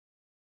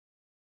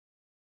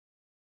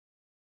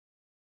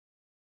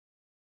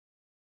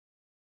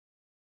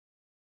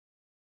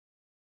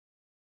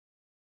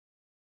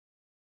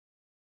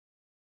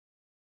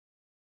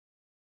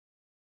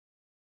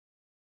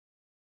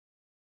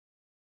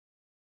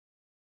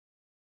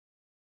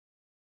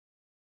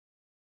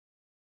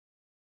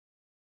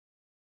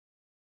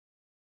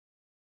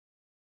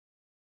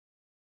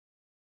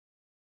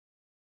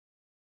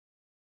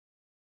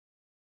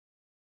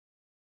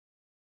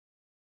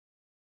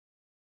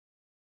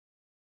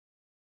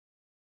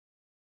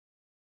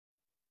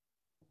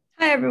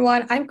Hi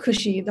everyone, I'm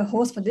Kushi, the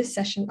host for this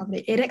session of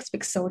the ADEX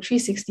Pixel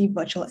 360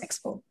 Virtual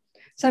Expo.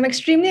 So I'm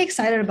extremely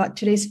excited about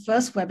today's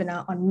first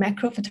webinar on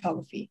macro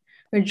photography.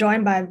 We're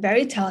joined by a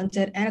very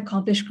talented and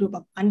accomplished group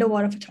of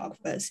underwater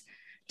photographers.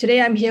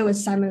 Today I'm here with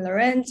Simon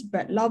Lorenz,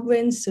 Brett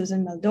Lobwein,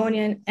 Suzan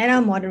Meldonian, and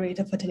our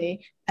moderator for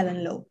today,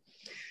 Ellen Lowe.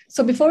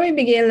 So before we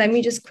begin, let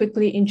me just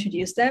quickly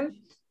introduce them.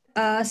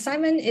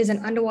 Simon is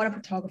an underwater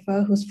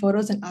photographer whose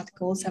photos and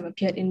articles have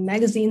appeared in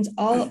magazines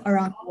all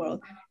around the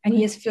world, and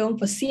he has filmed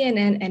for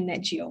CNN and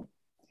Nat Geo.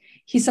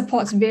 He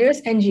supports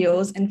various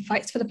NGOs and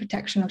fights for the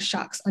protection of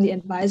sharks on the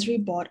advisory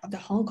board of the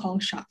Hong Kong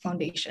Shark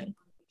Foundation.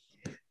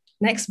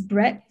 Next,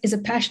 Brett is a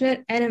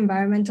passionate and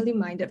environmentally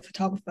minded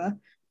photographer,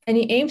 and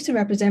he aims to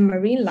represent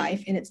marine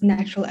life in its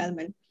natural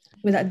element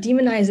without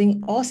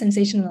demonizing or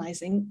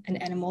sensationalizing an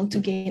animal to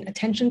gain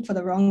attention for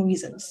the wrong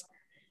reasons.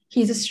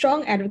 He's a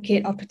strong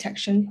advocate of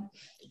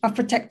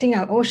protecting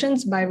our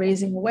oceans by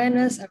raising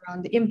awareness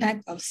around the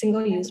impact of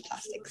single-use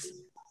plastics.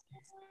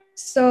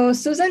 So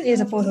Suzan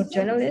is a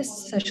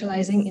photojournalist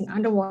specializing in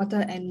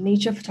underwater and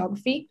nature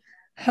photography.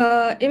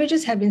 Her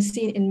images have been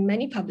seen in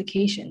many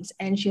publications,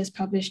 and she has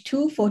published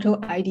 2 photo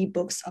ID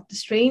books of the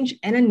strange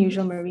and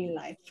unusual marine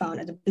life found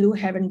at the Blue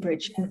Heron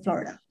Bridge in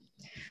Florida.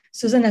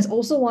 Suzan has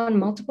also won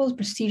multiple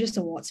prestigious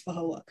awards for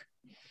her work.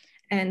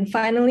 And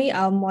finally,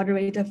 our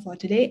moderator for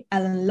today,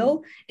 Ellen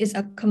Lowe, is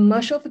a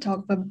commercial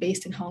photographer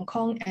based in Hong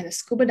Kong and a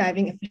scuba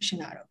diving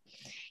aficionado.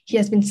 He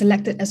has been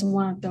selected as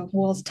one of the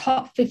world's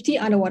top 50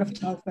 underwater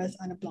photographers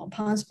on the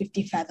Blancpain's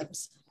 50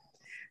 Fathoms.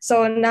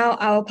 So now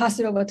I'll pass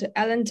it over to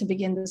Ellen to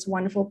begin this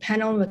wonderful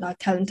panel with our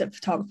talented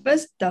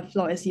photographers. The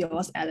floor is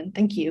yours, Ellen.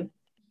 Thank you.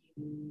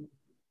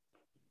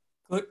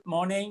 Good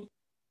morning.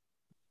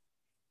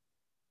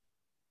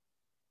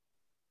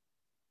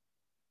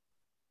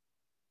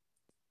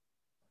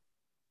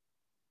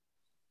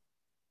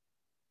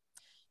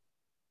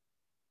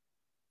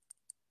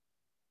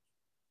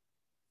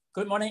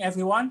 Good morning,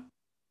 everyone.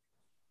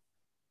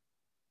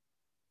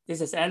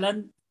 This is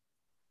Ellen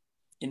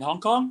in Hong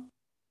Kong.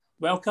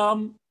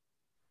 Welcome,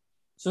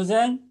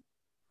 Suzan,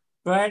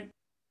 Brett,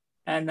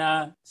 and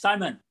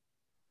Simon.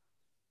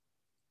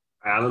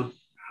 Alan.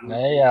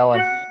 Hey,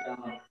 Alan.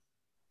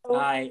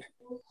 Hi.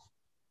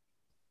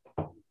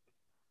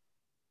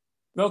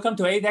 Welcome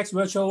to ADEX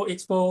Virtual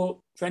Expo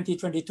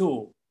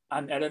 2022.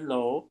 I'm Ellen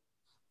Lowe,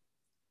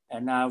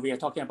 and we are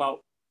talking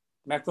about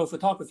macro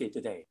photography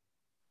today.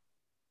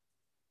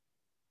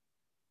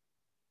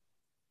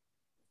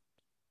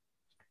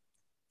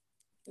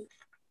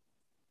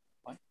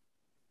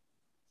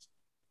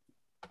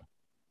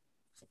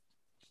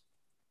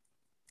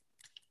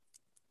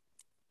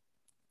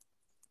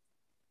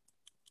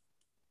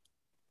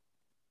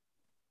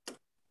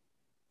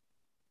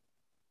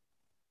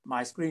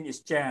 My screen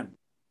is jammed.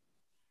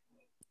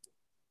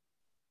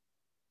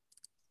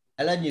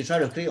 Ellen, you try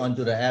to click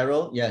onto the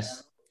arrow.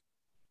 Yes.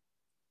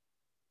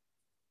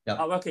 Yep.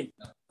 Oh, okay.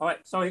 All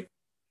right. Sorry.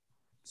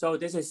 So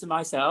this is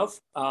myself.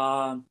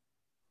 My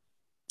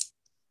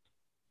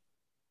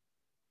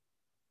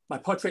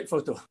portrait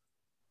photo.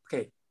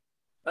 Okay.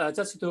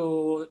 Just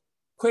to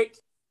quick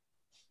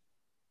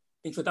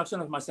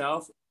introduction of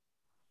myself.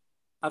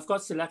 I've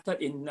got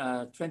selected in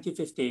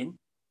 2015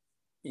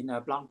 in a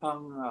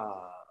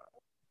Blancpain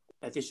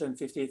edition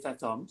 50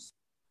 Fathoms,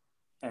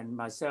 and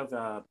myself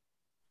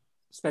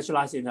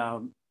specialized in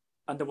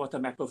underwater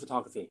macro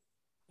photography.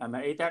 I'm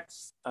an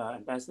ADEX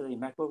ambassador in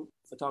macro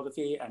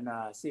photography and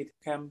a sea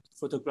cam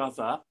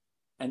photographer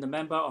and a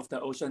member of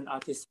the Ocean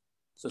Artists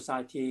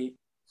Society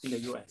in the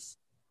US.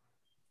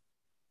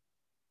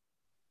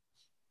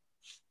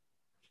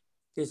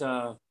 This is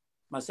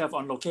myself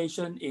on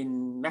location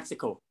in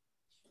Mexico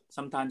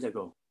some time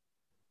ago.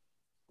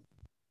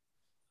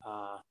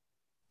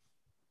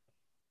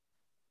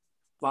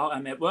 While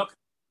I'm at work,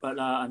 but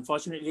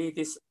unfortunately,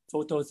 this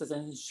photo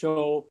doesn't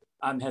show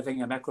I'm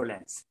having a macro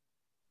lens.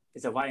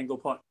 It's a wide angle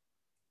pot.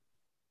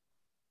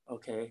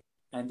 Okay,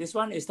 and this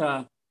one is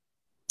the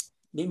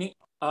mimic.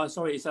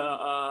 It's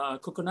a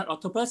coconut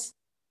octopus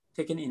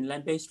taken in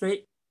land-based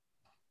strait,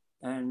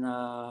 and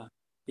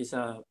it's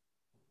a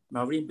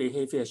marine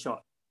behavior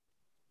shot.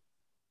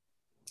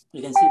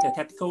 You can see the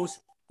tentacles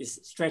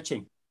is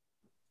stretching,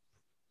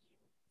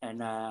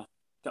 and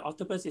the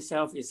octopus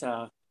itself is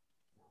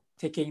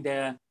taking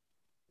the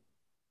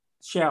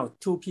shell,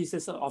 2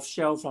 pieces of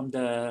shell from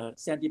the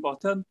sandy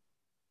bottom,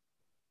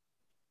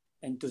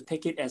 and to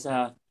take it as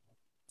at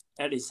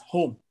its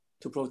home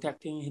to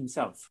protecting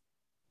himself.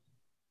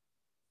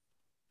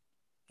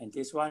 And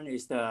this one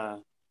is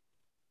the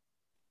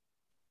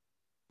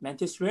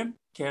mantis shrimp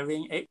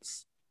carrying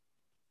eggs.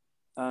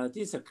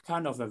 This is a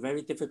kind of a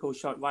very difficult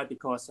shot. Why?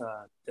 Because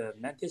the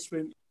mantis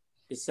shrimp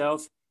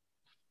itself,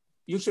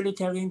 usually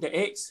carrying the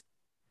eggs,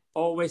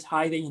 always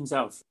hiding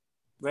himself.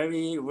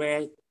 Very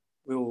rare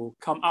will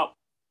come out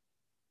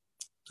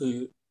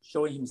to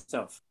showing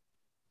himself.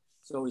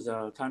 So it's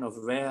a kind of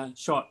rare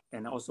shot,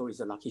 and also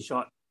it's a lucky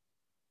shot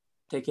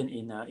taken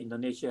in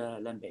Indonesia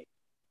land-based.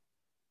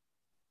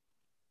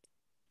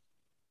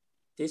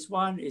 This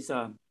one is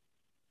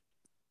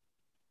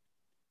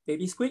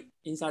baby squid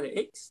inside the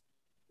eggs.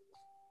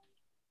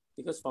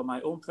 Because for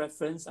my own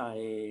preference,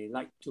 I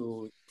like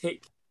to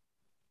take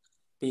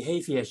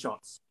behavior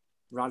shots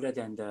rather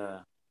than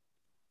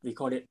we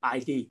call it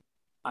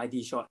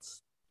ID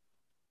shots.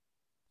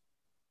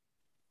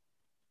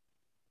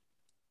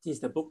 This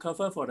is the book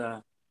cover for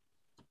the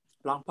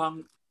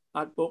Blancpain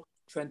Art Book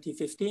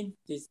 2015.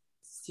 This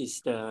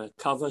is the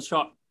cover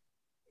shot.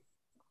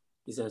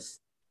 It's a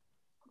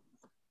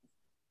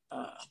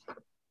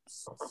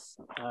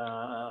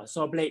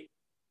saw blade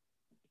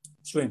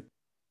shrimp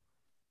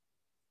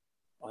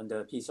on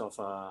the piece of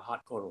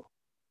hard coral.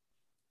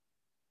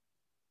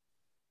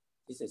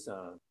 This is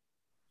a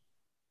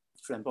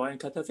flamboyant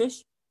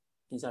cuttlefish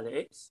inside the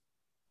eggs,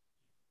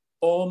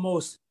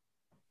 almost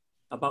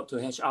about to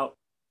hatch out.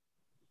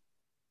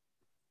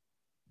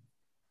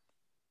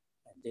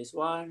 And this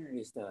one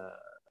is the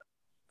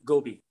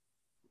goby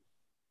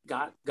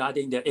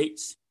guarding the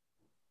eggs.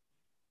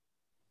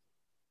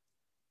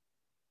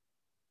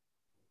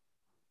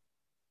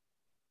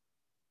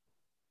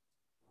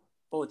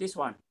 Oh, this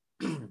one.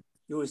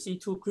 You will see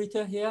two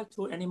critters here,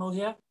 two animals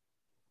here.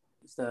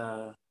 It's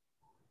the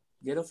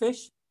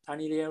yellowfish,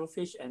 tiny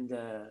yellowfish, and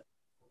the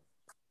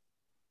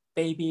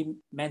baby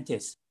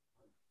mantis.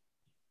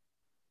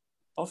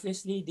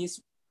 Obviously,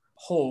 this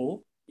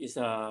hole is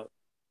a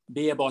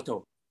beer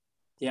bottle.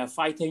 They are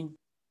fighting,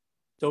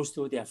 those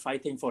two, they are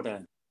fighting for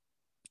the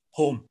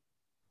home.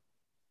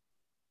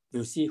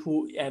 We'll see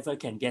whoever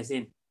can get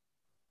in.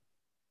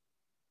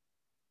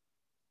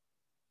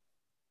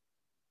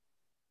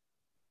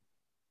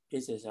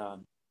 This is a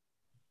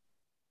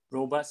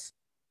robust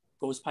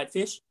ghost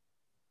pipefish.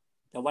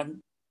 The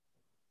one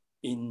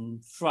in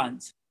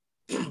front,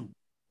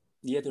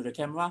 near to the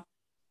camera.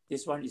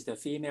 This one is the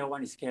female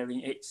one is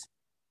carrying eggs.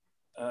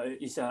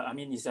 Is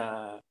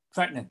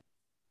pregnant.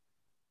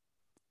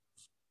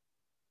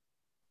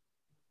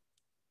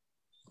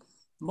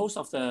 Most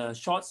of the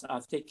shots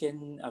I've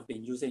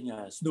been using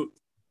a snoot,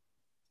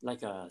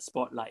 like a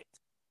spotlight.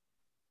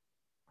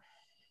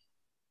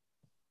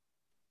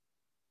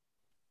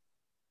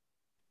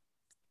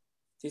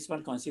 This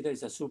one considered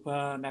is a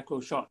super macro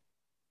shot.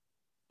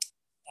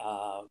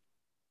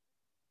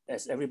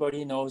 As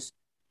everybody knows,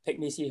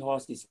 pygmy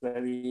seahorse is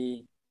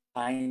very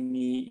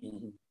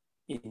tiny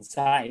in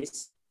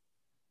size.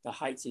 The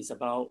height is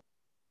about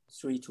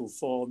 3 to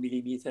 4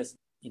 millimeters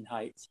in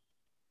height.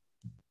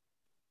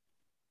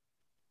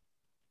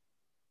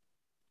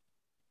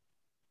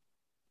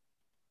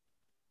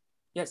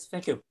 Yes,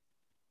 thank you.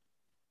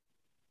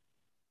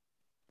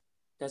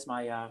 That's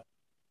my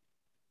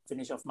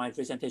finish of my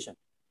presentation.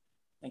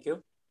 Thank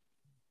you.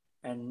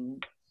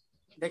 And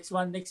next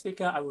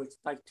speaker, I would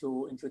like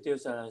to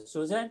introduce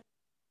Suzan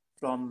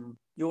from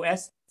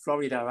US,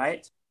 Florida,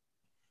 right?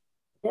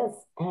 Yes,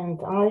 and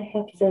I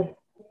have to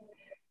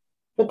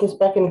put this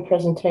back in the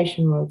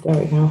presentation mode. There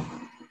we go.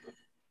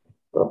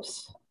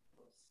 Oops.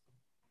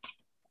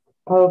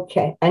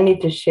 Okay, I need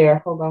to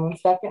share. Hold on one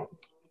second.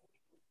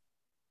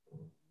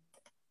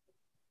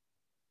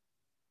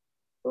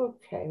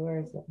 Okay, where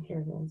is it?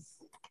 Here it is.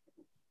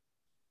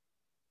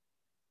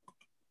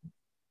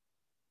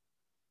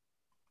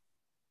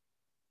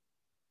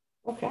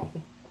 Okay.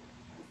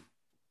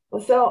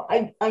 Well, so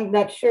I'm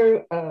not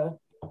sure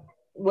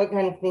what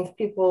kind of things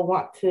people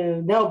want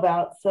to know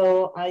about.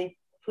 So I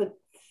put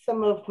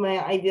some of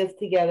my ideas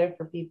together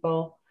for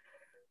people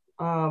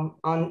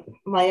on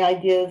my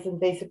ideas and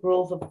basic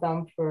rules of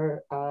thumb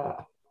for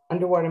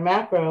underwater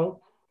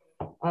macro.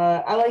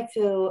 I like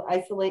to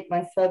isolate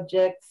my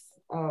subjects.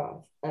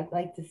 I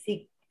like to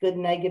seek good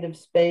negative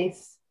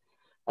space.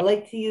 I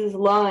like to use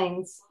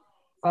lines,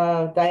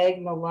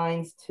 diagonal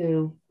lines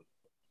to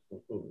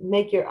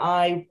make your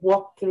eye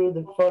walk through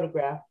the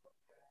photograph.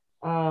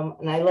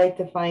 And I like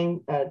to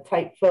find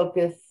tight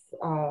focus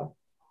on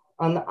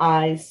the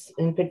eyes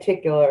in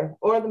particular,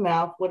 or the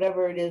mouth,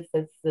 whatever it is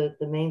that's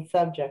the main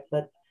subject.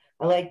 But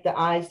I like the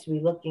eyes to be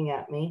looking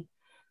at me.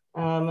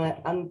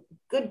 I'm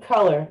good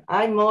color.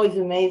 I'm always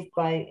amazed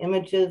by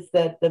images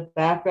that the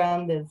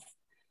background is,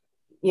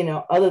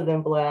 other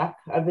than black.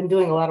 I've been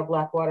doing a lot of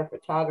black water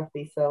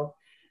photography, so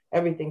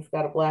everything's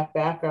got a black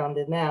background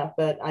in that.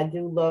 But I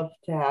do love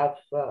to have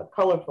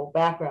colorful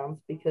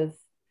backgrounds because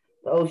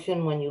the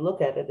ocean, when you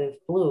look at it, is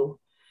blue.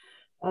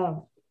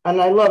 And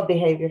I love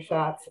behavior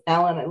shots.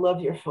 Alan, I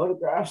love your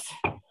photographs.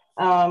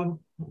 And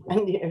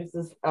yours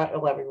is, I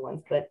love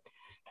everyone's, but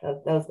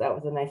that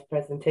was a nice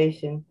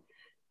presentation.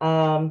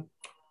 I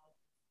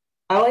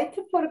like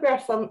to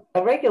photograph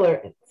a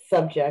regular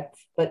subject,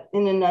 but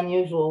in an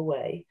unusual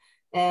way.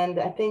 And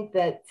I think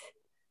that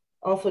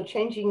also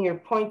changing your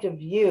point of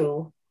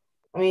view,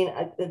 I mean,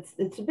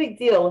 it's a big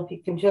deal if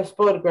you can just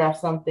photograph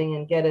something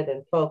and get it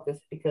in focus,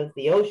 because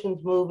the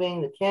ocean's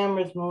moving, the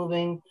camera's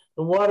moving,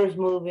 the water's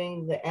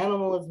moving, the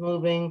animal is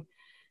moving,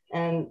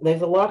 and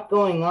there's a lot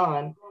going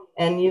on,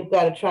 and you've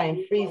got to try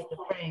and freeze the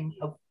frame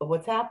of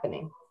what's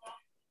happening.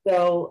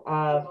 So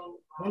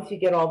once you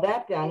get all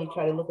that down, you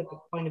try to look at the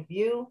point of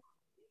view.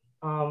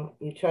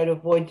 You try to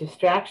avoid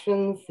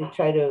distractions. You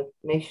try to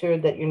make sure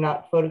that you're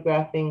not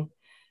photographing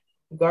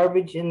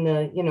garbage in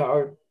the,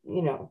 or,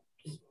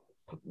 just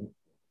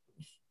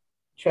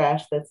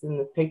trash that's in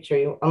the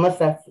picture, unless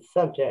that's the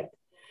subject.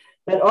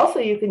 But also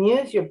you can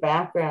use your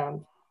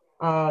background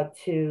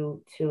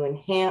to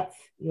enhance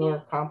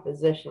your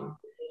composition.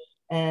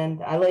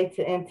 And I like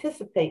to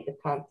anticipate the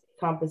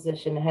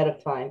composition ahead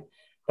of time.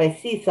 If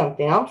I see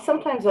something,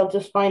 sometimes I'll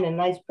just find a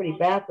nice, pretty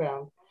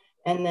background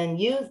and then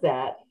use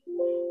that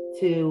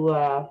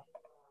to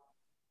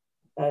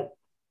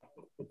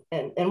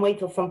and wait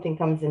till something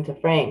comes into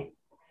frame.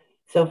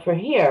 So for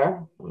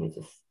here,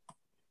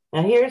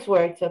 now here's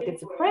where it's a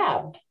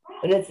crab,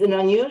 but it's an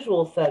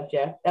unusual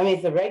subject. I mean,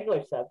 it's a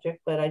regular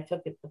subject, but I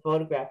took it to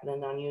photograph in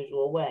an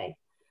unusual way.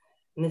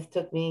 And this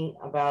took me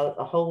about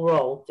a whole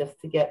roll just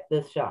to get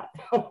this shot.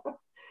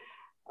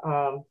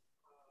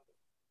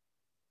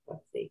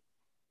 Let's see.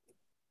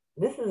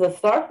 This is a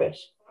starfish.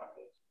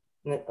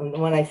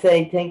 When I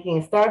say taking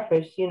a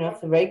starfish,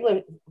 it's a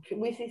regular,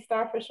 we see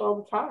starfish all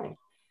the time.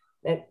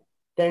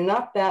 They're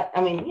not that,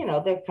 I mean,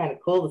 they're kind of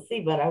cool to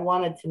see, but I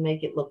wanted to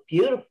make it look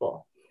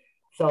beautiful.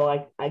 So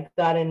I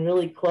got in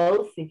really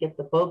close to get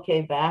the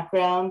bokeh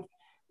background,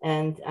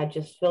 and I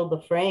just filled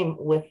the frame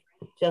with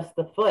just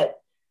the foot,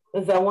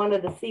 because I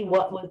wanted to see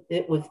what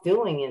it was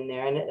doing in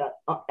there. And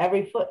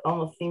every foot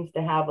almost seems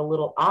to have a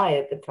little eye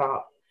at the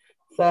top.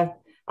 So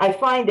I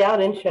find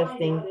out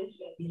interesting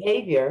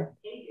behavior.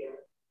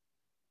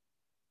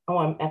 Oh,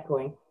 I'm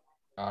echoing.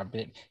 A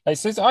bit. Hey,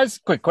 Susan, I have a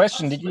quick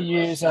question. Did you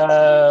use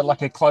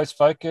like a close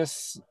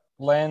focus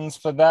lens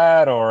for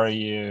that, or are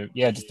you,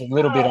 just a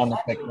little bit on the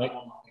technique?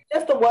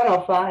 Just a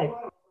 105.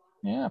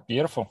 Yeah,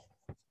 beautiful.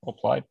 Well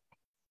played.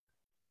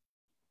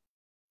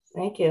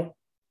 Thank you.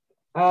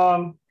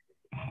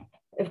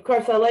 Of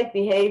course, I like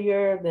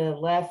behavior. The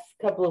last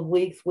couple of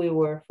weeks, we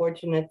were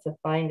fortunate to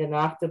find an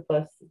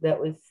octopus that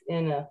was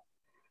in a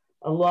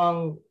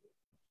long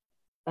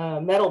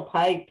metal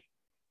pipe,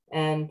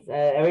 and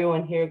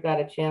everyone here got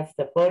a chance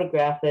to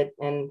photograph it.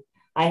 And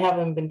I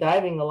haven't been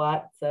diving a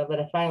lot, but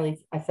I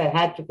said I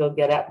had to go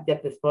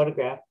get this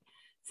photograph.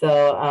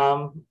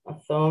 So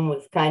someone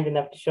was kind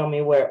enough to show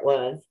me where it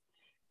was.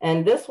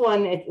 And this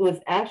one, it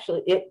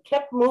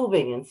kept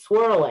moving and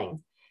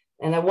swirling.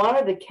 And I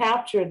wanted to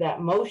capture that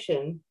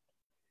motion,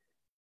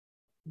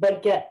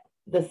 but get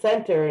the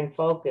center in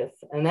focus.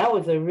 And that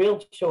was a real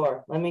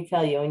chore, let me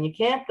tell you. And you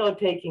can't go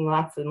taking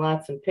lots and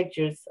lots of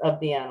pictures of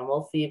the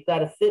animal. So you've got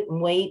to sit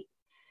and wait.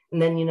 And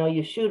then,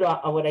 you shoot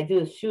off. What I do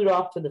is shoot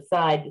off to the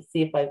side to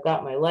see if I've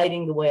got my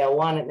lighting the way I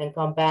want it, and then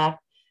come back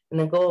and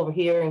then go over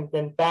here and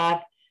then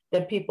back.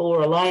 Then people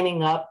were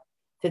lining up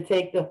to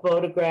take the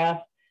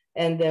photograph.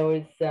 And there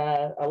was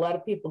a lot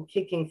of people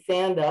kicking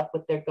sand up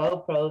with their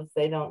GoPros.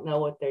 They don't know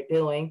what they're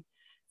doing.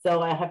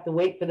 So I have to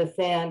wait for the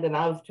sand. And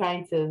I was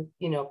trying to,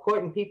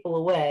 courting people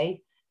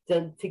away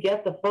to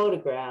get the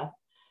photograph.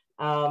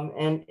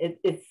 And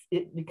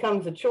it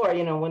becomes a chore,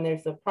 when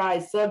there's a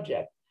prize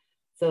subject.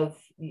 So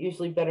it's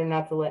usually better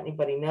not to let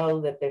anybody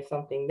know that there's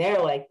something there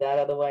like that.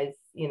 Otherwise,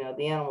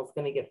 the animal's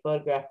going to get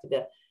photographed to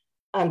death.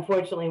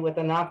 Unfortunately, with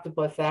an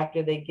octopus,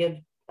 after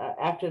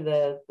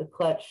the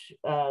clutch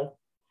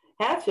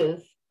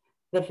hatches,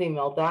 the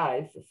female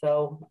dies.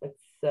 So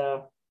it's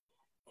a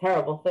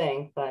terrible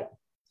thing. But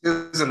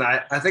Susan,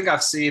 I think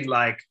I've seen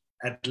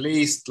at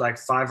least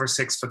 5 or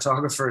 6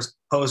 photographers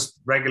post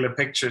regular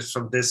pictures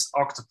from this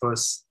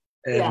octopus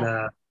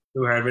in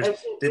New Heritage.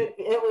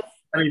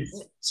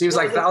 Seems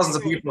like thousands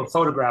of people have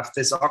photographed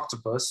this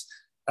octopus,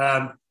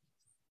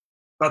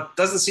 but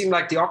doesn't seem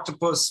like the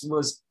octopus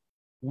was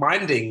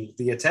minding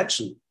the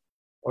attention,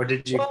 or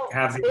did you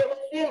have it?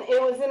 It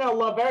was in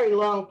a very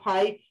long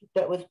pipe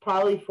that was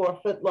probably 4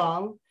 foot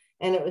long,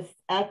 and it was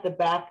at the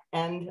back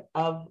end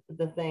of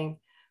the thing.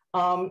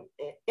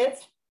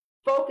 Its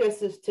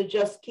focus is to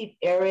just keep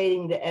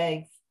aerating the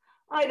eggs.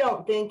 I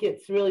don't think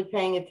it's really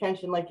paying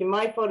attention. Like in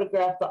my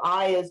photograph, the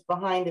eye is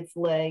behind its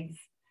legs.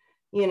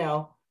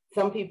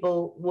 Some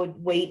people would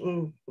wait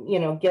and,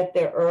 get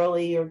there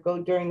early or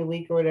go during the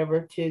week or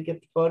whatever to get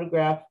the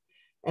photograph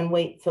and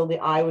wait till the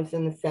eye was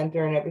in the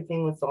center and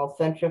everything was all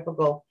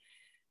centrifugal.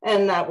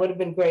 And that would have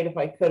been great if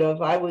I could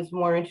have. I was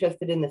more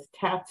interested in this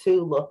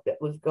tattoo look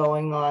that was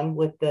going on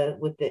with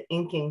the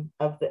inking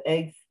of the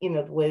eggs,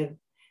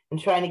 and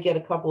trying to get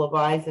a couple of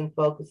eyes in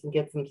focus and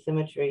get some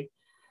symmetry.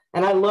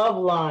 And I love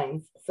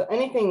lines. So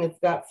anything that's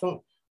got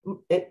you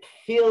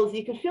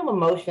can feel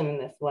emotion in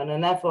this one.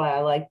 And that's why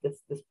I like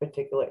this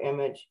particular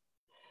image.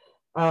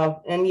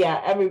 And yeah,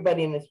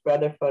 everybody and his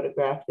brother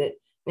photographed it.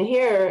 And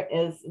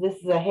this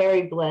is a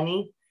hairy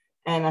blenny,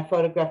 and I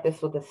photographed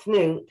this with a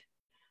snoot,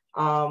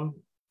 the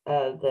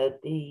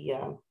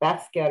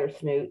backscatter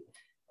snoot,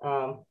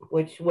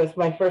 which was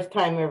my first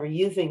time ever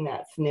using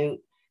that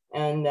snoot.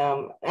 And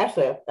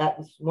actually, that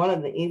was one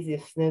of the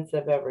easiest snoots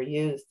I've ever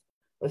used.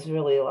 It was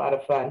really a lot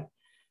of fun.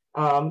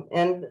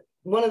 And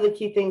one of the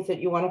key things that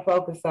you want to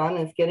focus on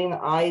is getting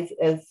the eyes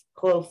as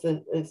close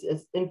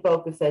as in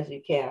focus as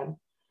you can,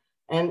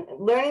 and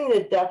learning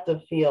the depth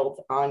of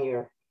field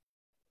on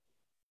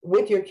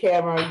with your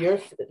camera,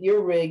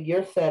 your rig,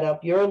 your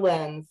setup, your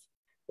lens,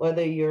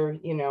 whether you're,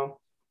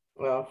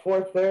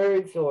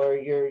 4/3 or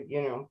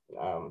you're,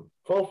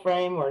 full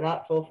frame or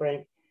not full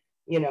frame.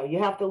 You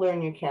have to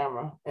learn your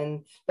camera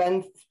and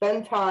spend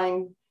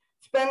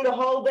a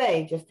whole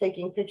day just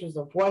taking pictures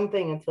of one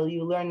thing until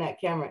you learn that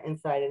camera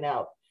inside and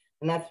out.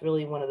 And that's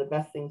really one of the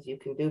best things you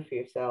can do for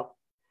yourself.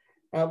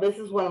 Now, this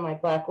is one of my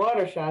black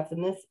water shots,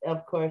 and this,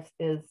 of course,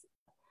 is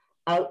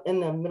out in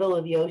the middle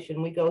of the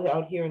ocean. We go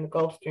out here in the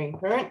Gulf Stream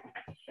current,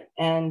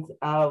 and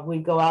we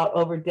go out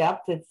over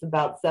depth. It's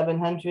about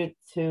 700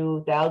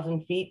 to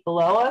 1,000 feet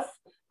below us,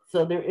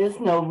 so there is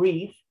no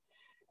reef.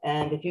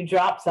 And if you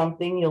drop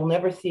something, you'll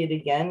never see it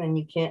again, and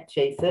you can't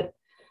chase it.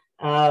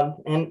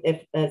 And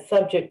if a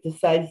subject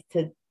decides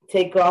to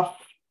take off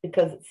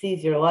because it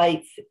sees your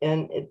lights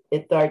and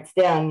it darts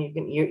down,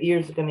 your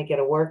ears are going to get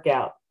a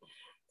workout.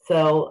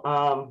 So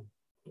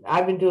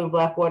I've been doing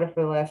black water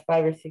for the last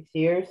 5 or 6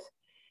 years.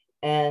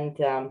 And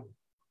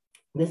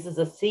this is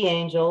a sea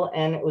angel,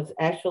 and it was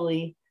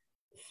actually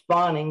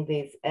spawning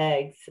these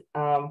eggs.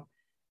 And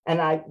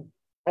I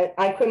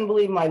couldn't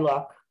believe my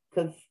luck,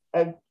 because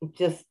I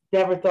just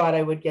never thought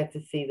I would get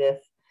to see this.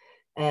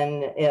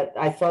 And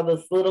I saw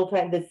this little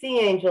the sea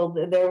angel,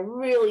 they're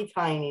really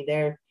tiny.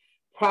 They're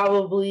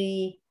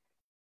probably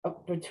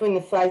between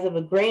the size of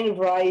a grain of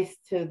rice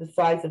to the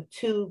size of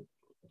 2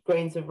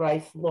 grains of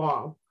rice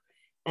long.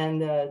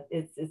 And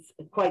it's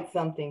quite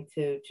something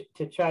to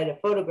try to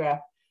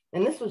photograph.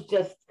 And this was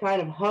just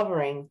kind of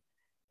hovering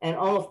and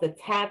almost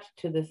attached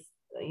to this,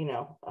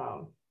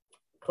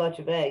 clutch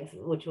of eggs,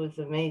 which was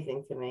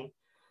amazing to me.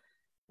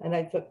 And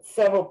I took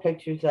several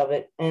pictures of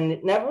it, and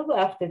it never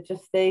left. It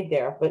just stayed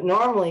there. But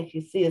normally, if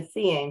you see a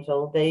sea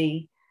angel,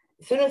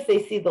 as soon as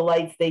they see the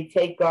lights, they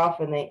take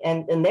off, and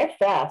they're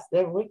fast.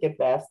 They're wicked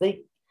fast.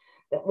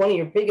 One of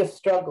your biggest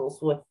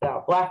struggles with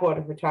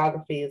blackwater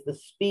photography is the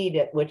speed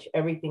at which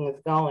everything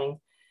is going,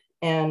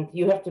 and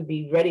you have to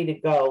be ready to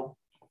go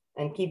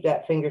and keep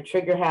that finger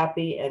trigger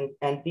happy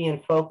and be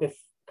in focus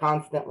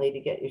constantly to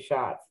get your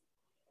shots.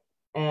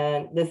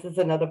 And this is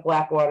another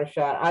blackwater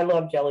shot. I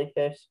love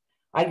jellyfish.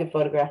 I could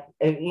photograph,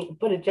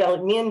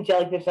 me and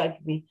jellyfish, I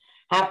could be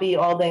happy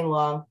all day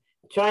long,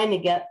 trying to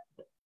get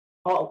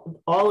all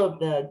of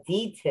the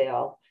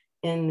detail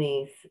in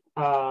these,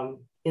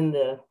 in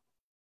the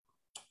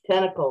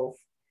tentacles.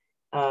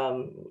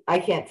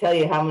 I can't tell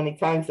you how many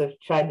times I've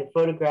tried to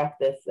photograph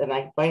this, and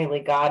I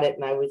finally got it,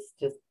 and I was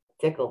just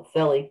tickled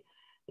silly,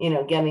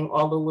 getting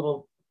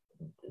all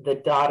the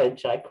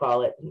dottage, I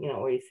call it,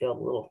 where you see all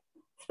the little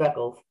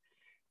speckles.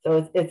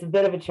 So it's a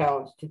bit of a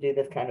challenge to do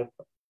this kind of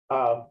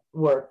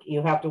work.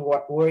 You have to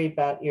worry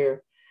about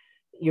your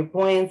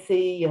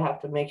buoyancy. You have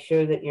to make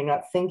sure that you're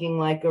not sinking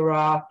like a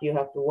rock. You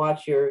have to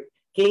watch your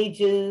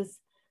gauges.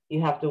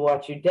 You have to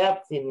watch your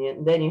depth,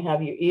 and then you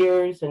have your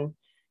ears. And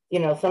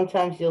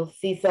sometimes you'll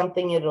see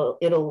something,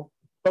 it'll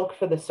poke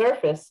for the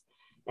surface,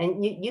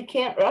 and you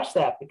can't rush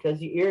that,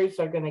 because your ears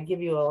are going to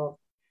give you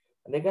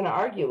they're going to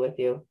argue with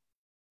you.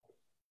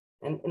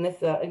 And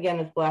this again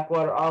is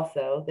blackwater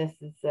also. This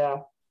is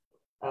a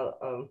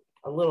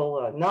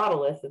little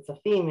nautilus. It's a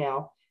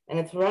female, and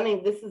it's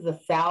running. This is a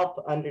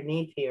salp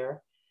underneath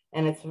here,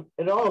 and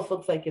it almost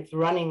looks like it's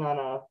running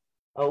on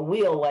a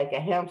wheel like a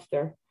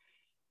hamster.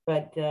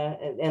 But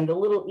and the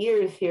little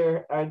ears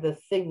here are the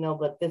signal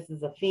that this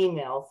is a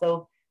female.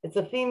 So it's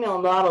a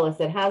female nautilus.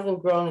 It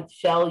hasn't grown its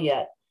shell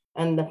yet,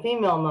 and the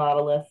female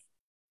nautilus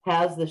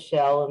has the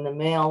shell, and the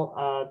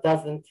male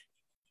doesn't.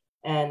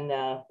 And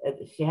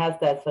she has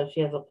that, so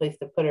she has a place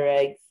to put her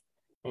eggs,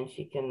 and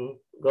she can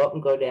go up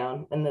and go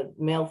down. And the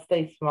males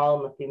stay small,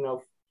 and the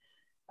females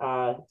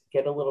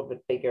get a little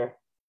bit bigger.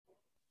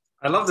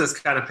 I love this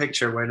kind of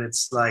picture when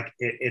it's like,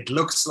 it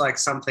looks like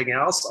something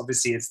else.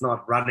 Obviously, it's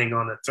not running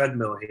on a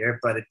treadmill here,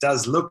 but it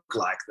does look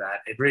like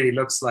that. It really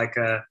looks like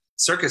a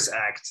circus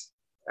act.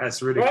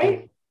 That's really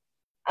cool.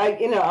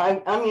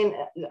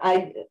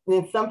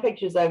 In some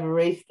pictures, I've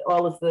erased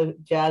all of the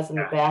jazz in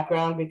the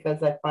background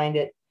because I find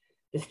it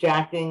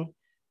distracting.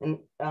 And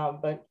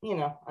but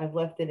I've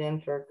left it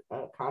in for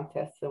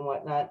contests and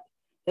whatnot,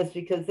 just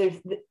because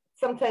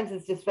sometimes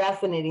it's just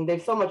fascinating.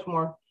 There's so much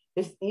more.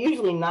 There's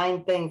usually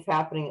 9 things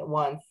happening at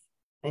once,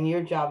 and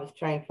your job is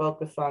try and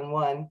focus on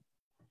one.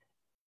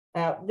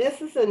 This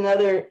is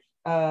another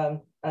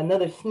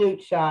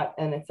snoot shot,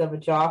 and it's of a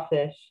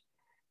jawfish.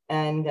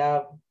 And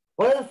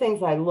one of the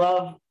things I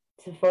love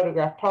to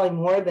photograph, probably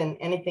more than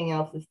anything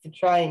else, is to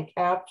try and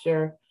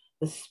capture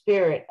the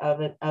spirit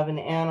of an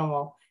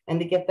animal, and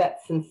to get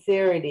that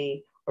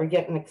sincerity or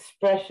get an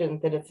expression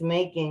that it's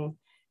making.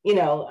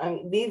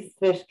 These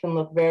fish can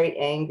look very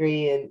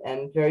angry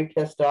and very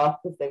pissed off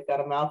because they've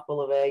got a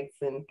mouthful of eggs,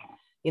 and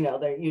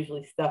they're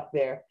usually stuck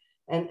there.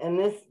 And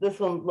this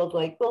one looked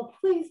like, well,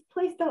 please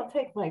don't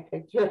take my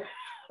picture.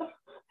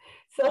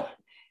 So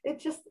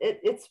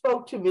it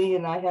spoke to me,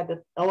 and I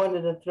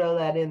wanted to throw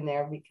that in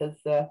there, because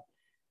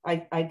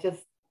I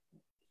just,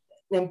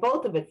 in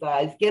both of its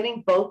eyes,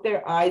 getting both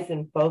their eyes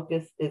in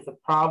focus is a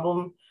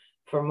problem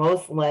for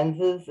most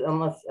lenses,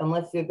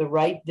 unless you're the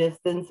right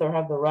distance or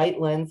have the right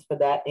lens for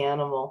that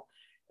animal.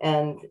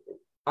 And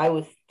I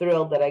was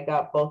thrilled that I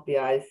got both the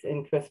eyes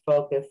in crisp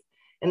focus.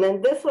 And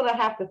then this one I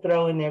have to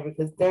throw in there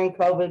because during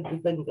COVID, we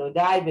couldn't go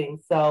diving.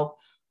 So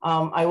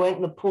I went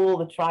in the pool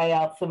to try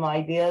out some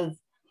ideas,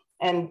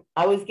 and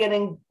I was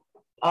getting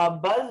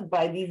buzzed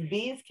by these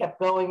bees kept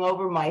going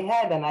over my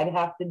head, and I'd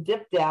have to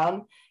dip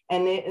down,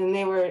 and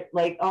they were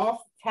like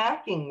almost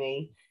attacking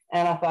me.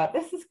 And I thought,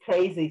 this is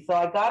crazy. So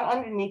I got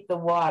underneath the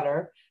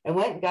water. I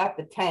went and got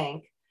the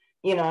tank,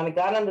 and I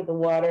got under the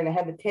water, and I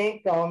had the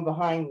tank going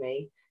behind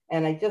me.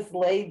 And I just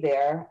laid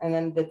there, and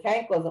then the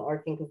tank wasn't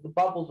working because the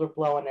bubbles were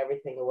blowing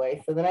everything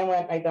away. So then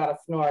I got a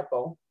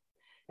snorkel,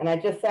 and I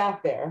just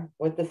sat there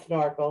with the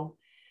snorkel.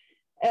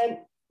 And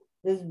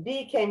this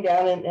bee came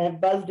down and it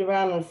buzzed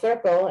around in a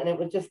circle, and it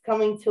was just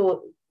coming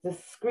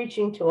just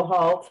screeching to a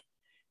halt,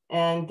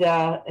 and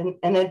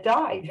it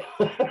died.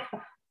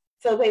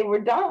 So they were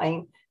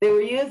dying. They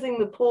were using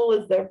the pool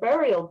as their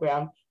burial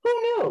ground. Who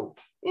knew?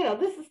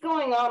 This is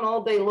going on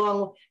all day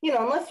long.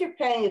 Unless you're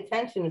paying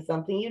attention to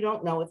something, you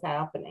don't know what's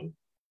happening.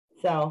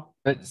 So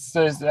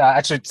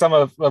actually,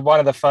 one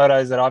of the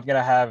photos that I'm going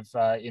to have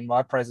in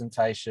my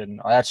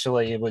presentation, I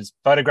was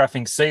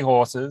photographing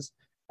seahorses,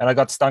 and I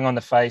got stung on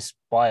the face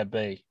by a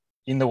bee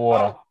in the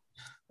water.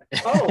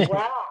 Oh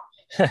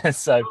wow!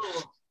 So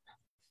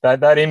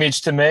that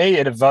image to me,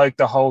 it evoked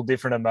a whole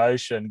different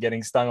emotion,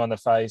 getting stung on the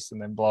face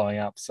and then blowing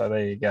up. So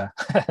there you go.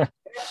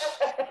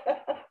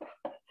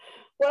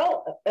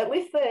 Well, at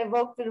least they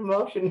evoked an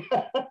emotion.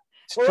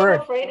 We're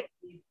afraid of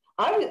bees.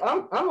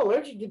 I'm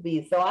allergic to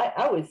bees, so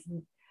I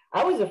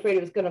was afraid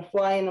it was going to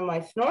fly into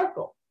my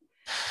snorkel.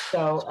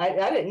 So I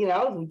didn't,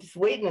 I was just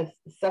waiting to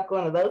suck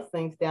one of those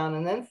things down,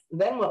 and then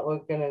what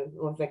was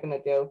I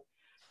gonna do?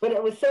 But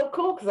it was so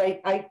cool because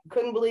I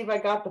couldn't believe I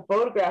got the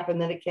photograph, and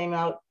then it came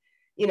out,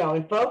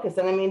 in focus.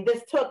 And I mean,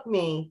 this took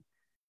me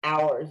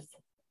hours.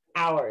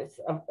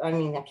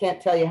 I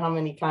can't tell you how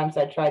many times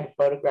I tried to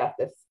photograph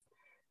this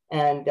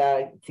and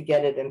to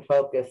get it in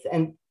focus.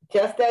 And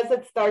just as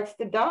it starts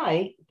to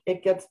die,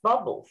 it gets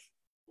bubbles.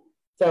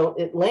 So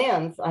it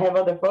lands. I have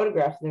other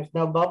photographs and there's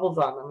no bubbles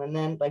on them. And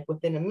then like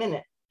within a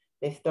minute,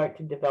 they start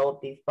to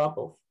develop these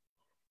bubbles.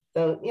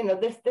 So,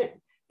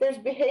 there's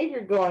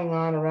behavior going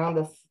on around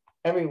us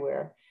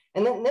everywhere.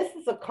 And then this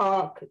is a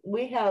conch.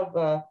 We have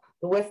the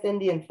West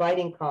Indian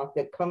fighting conch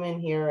that come in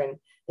here, and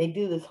they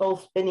do this whole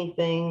spinny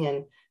thing,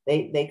 and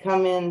they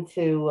come in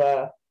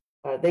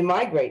they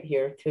migrate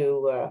here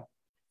to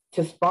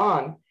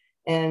spawn.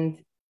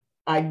 And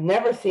I'd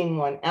never seen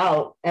one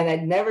out, and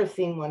I'd never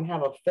seen one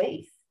have a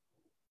face.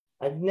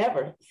 I've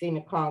never seen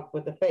a conch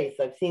with a face.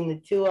 I've seen the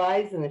two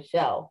eyes and the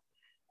shell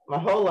my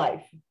whole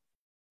life.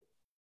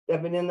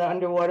 I've been in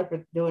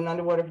the doing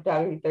underwater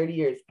photography 30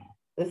 years.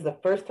 This is the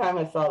first time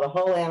I saw the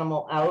whole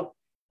animal out,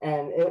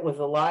 and it was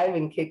alive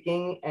and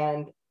kicking,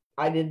 and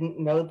I didn't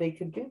know they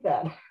could do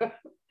that.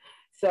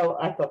 So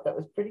I thought that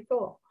was pretty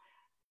cool.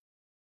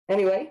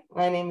 Anyway,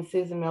 my name is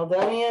Suzan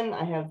Meldonian.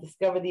 I have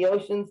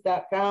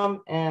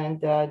discovertheoceans.com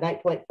and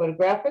Night Flight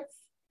Photographics.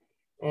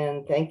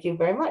 And thank you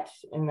very much.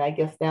 And I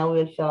guess now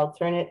we shall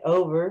turn it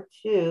over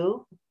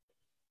to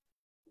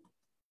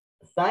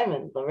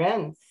Simon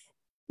Lorenz.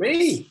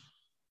 Me?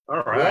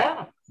 All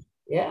right.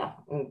 Yeah.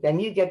 And then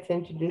you get to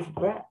introduce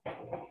Brett.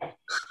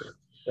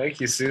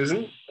 Thank you,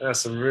 Suzan.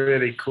 Some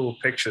really cool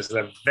pictures that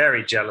I'm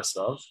very jealous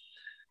of.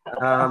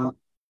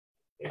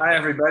 Hi,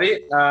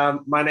 everybody.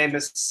 My name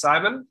is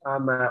Simon.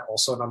 I'm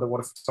also an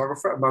underwater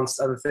photographer,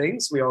 amongst other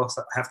things. We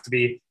also have to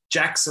be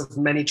jacks of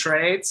many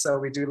trades. So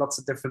we do lots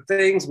of different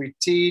things. We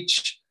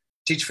teach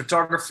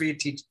photography,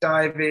 teach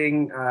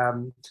diving,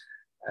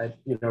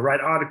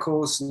 write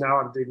articles. Now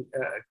I'm doing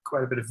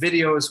quite a bit of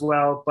video as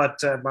well.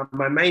 But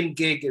my main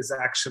gig is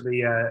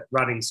actually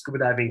running scuba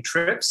diving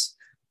trips.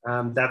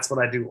 That's what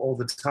I do all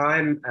the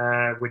time,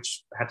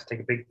 which I had to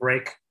take a big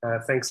break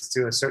thanks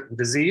to a certain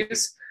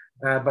disease.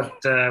 But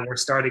we're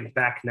starting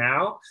back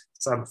now.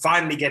 So I'm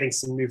finally getting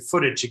some new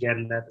footage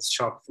again that is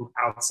shot from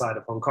outside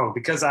of Hong Kong,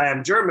 because I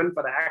am German,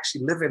 but I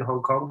actually live in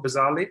Hong Kong,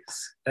 bizarrely.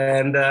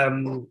 And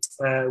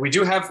we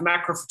do have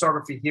macro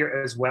photography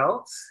here as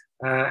well.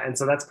 And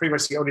so that's pretty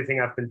much the only thing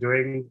I've been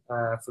doing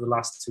for the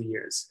last 2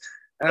 years.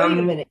 Wait a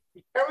minute,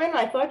 German?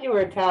 I thought you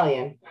were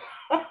Italian.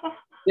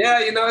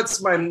 Yeah,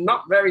 it's my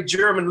not very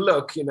German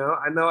look, I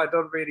know I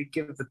don't really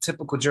give the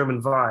typical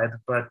German vibe,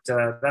 but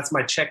that's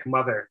my Czech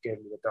mother gave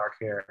me the dark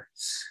hair.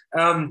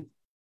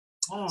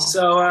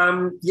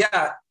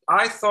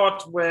 I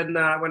thought when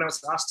I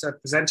was asked to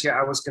present here,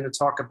 I was going to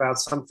talk about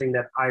something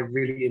that I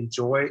really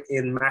enjoy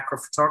in macro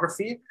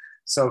photography.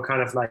 So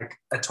kind of like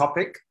a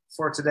topic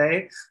for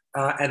today,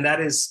 and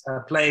that is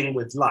playing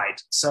with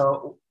light.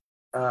 So,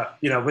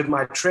 with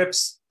my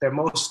trips, they're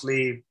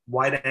mostly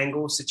wide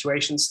angle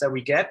situations that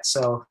we get.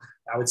 So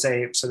I would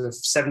say sort of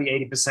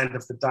 70-80%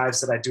 of the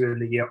dives that I do in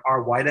the year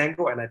are wide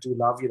angle. And I do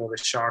love, the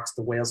sharks,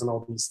 the whales, and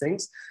all these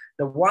things.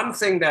 The one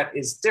thing that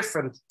is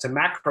different to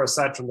macro,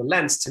 aside from the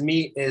lens, to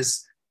me,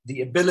 is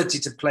the ability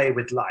to play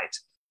with light.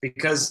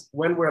 Because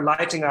when we're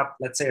lighting up,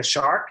 let's say a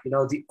shark,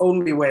 the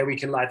only way we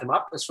can light them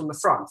up is from the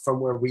front, from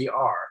where we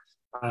are.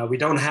 We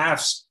don't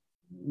have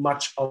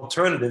much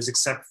alternatives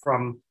except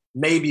from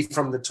maybe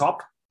from the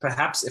top,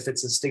 perhaps if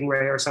it's a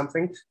stingray or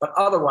something, but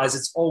otherwise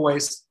it's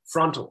always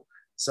frontal.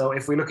 So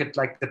if we look at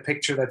like the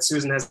picture that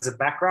Suzan has as a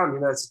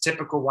background, it's a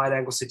typical wide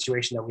angle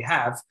situation that we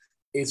have.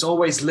 It's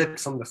always lit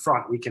from the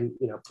front. We can,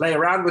 play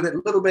around with it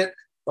a little bit,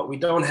 but we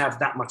don't have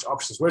that much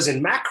options. Whereas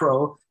in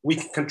macro, we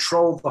can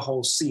control the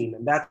whole scene.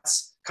 And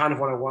that's kind of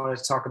what I wanted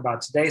to talk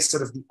about today,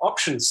 sort of the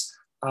options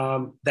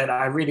that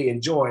I really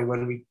enjoy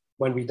when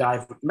we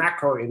dive with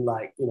macro in,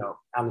 like,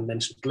 Alan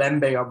mentioned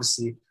Glenbeigh,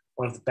 obviously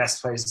one of the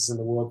best places in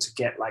the world to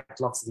get like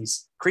lots of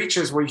these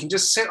creatures where you can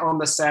just sit on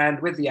the sand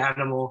with the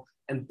animal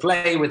and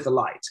play with the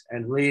light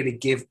and really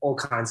give all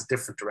kinds of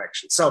different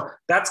directions. So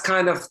that's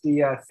kind of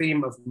the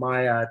theme of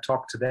my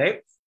talk today.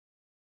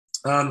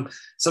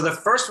 So the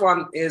first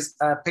one is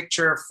a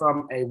picture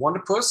from a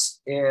wonderpuss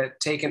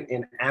taken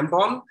in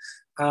Ambon.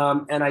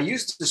 And I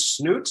used the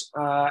snoot,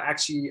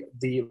 actually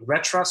the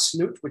Retra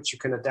snoot, which you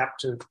can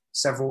adapt to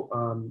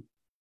several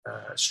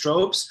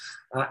strobes.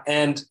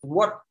 And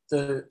what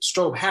the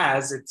strobe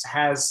has, it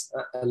has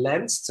a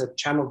lens to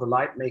channel the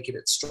light, making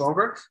it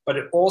stronger, but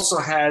it also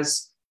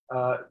has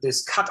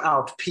this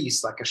cutout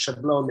piece, like a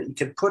shablon that you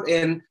can put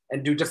in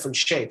and do different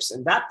shapes.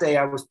 And that day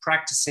I was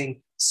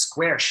practicing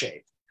square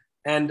shape.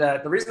 And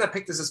the reason I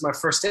picked this as my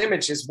first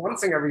image is one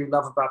thing I really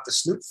love about the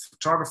snoot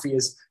photography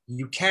is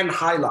you can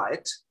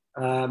highlight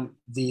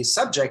the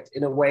subject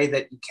in a way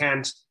that you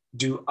can't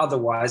do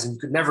otherwise, and you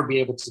could never be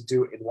able to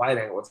do in wide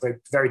angle. It's very,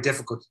 very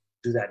difficult to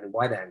do that in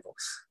wide angle.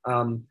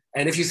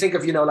 And if you think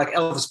of, like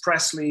Elvis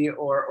Presley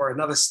or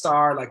another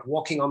star, like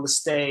walking on the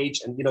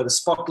stage and, the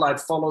spotlight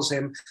follows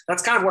him,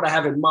 that's kind of what I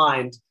have in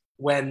mind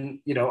when,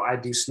 I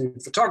do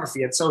snoot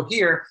photography. And so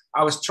here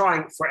I was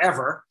trying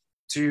forever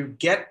to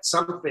get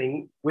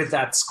something with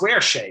that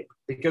square shape,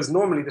 because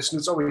normally the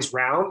snoot's always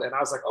round. And I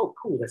was like, oh,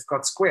 cool, they've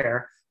got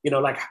square,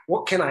 like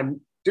what can I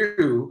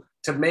do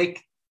to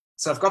make.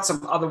 So I've got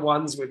some other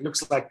ones where it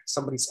looks like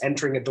somebody's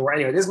entering a door.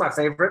 Anyway, it is my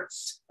favorite.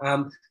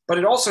 But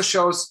it also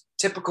shows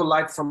typical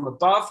light from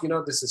above.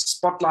 This is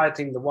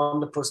spotlighting the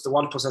wonderpuss. The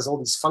wonderpuss has all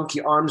these funky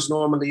arms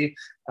normally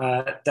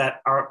that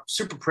are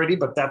super pretty,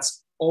 but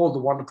that's all the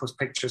wonderpuss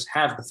pictures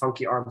have the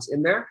funky arms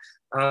in there.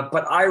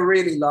 But I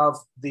really love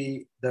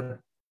the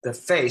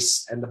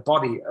face and the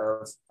body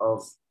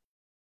of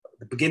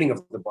the beginning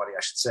of the body,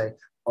 I should say,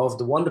 of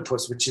the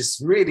wonderpuss, which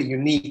is really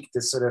unique.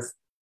 This sort of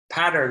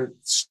pattern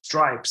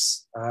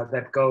stripes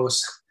that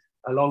goes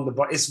along the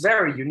body. It's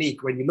very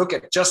unique when you look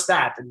at just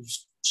that and you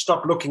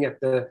stop looking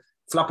at the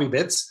floppy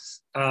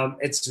bits.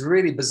 It's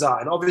really bizarre.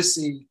 And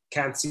obviously you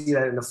can't see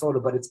that in the photo,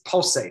 but it's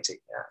pulsating.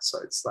 Yeah? So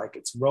it's like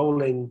it's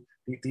rolling.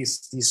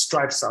 These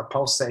stripes are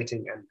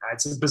pulsating, and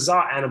it's a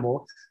bizarre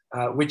animal,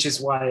 which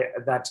is why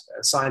that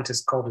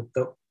scientist called it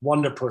the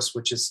wonderpuss,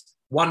 which is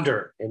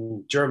wonder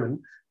in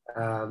German,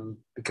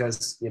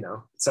 because,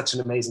 it's such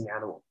an amazing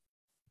animal.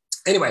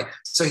 Anyway,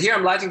 so here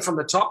I'm lighting from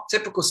the top,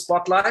 typical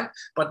spotlight.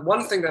 But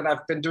one thing that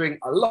I've been doing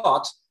a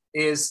lot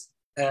is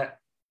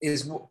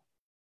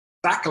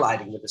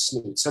backlighting with the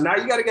snoot. So now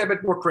you got to get a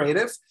bit more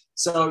creative.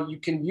 So you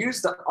can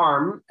use the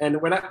arm. And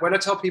when I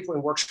tell people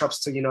in workshops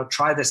to,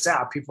 try this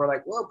out, people are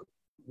like, well,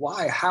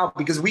 why, how?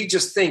 Because we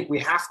just think we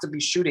have to be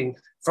shooting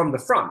from the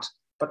front.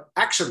 But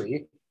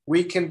actually,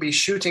 we can be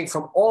shooting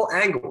from all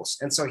angles.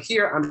 And so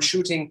here I'm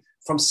shooting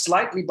from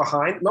slightly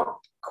behind, not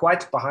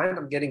quite behind,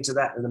 I'm getting to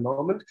that in a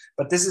moment,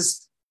 but this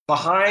is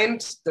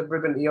behind the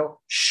ribbon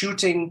eel,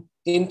 shooting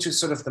into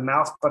sort of the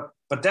mouth, but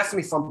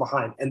definitely from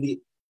behind. And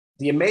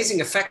the amazing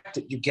effect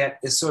that you get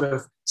is sort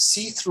of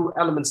see-through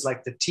elements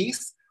like the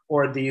teeth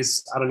or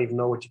these, I don't even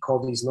know what you call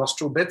these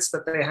nostril bits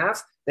that they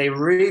have. They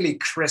really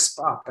crisp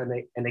up and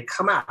they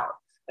come out.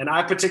 And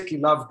I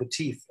particularly love the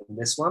teeth in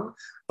this one.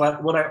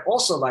 But what I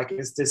also like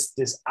is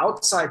this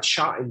outside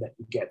shine that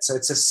you get. So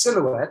it's a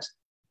silhouette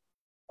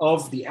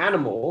of the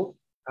animal,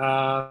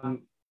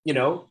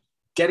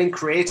 getting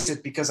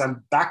created because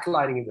I'm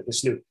backlighting it with the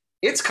snoot.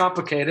 It's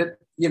complicated.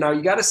 You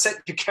got to set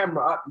your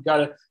camera up. You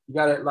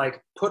got to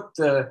like put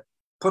the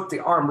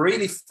arm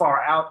really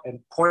far out and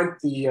point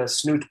the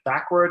snoot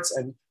backwards.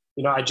 And,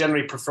 I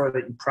generally prefer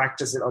that you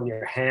practice it on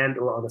your hand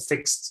or on a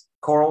fixed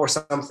coral or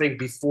something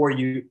before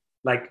you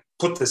like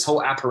put this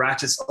whole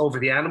apparatus over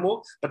the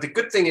animal. But the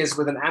good thing is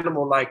with an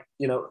animal like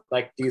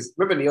these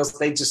ribbon eels,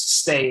 they just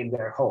stay in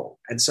their hole.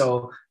 And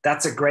so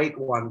that's a great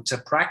one to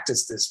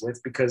practice this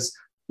with because,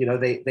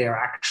 they are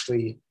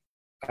actually,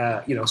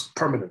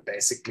 permanent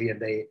basically, and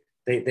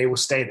they will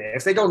stay there.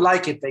 If they don't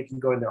like it, they can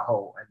go in their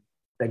hole and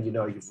then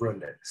you've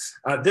ruined it.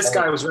 This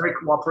guy was very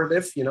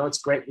cooperative. It's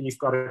great when you've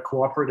got a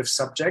cooperative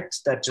subject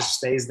that just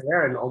stays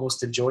there and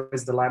almost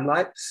enjoys the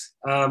limelight.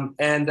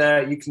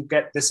 And you can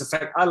get this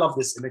effect. I love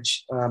this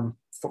image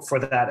for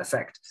that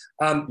effect.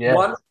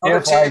 One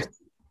other tip.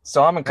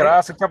 Simon, could I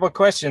ask a couple of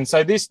questions?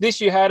 So this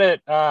you had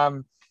it,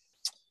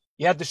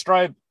 you had the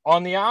strobe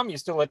on the arm, you're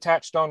still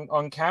attached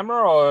on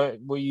camera, or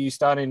were you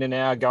starting to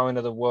now go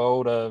into the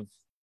world of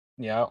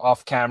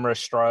off-camera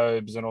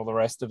strobes and all the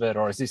rest of it,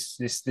 or is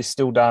this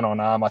still done on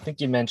arm? I think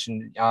you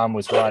mentioned arm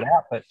was right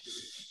out, but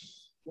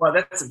well,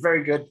 that's a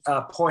very good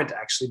point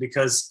actually,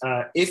 because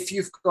if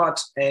you've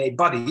got a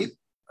buddy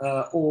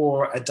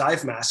or a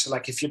dive master.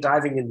 Like if you're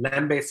diving in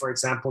Lembe, for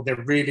example,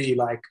 they're really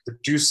like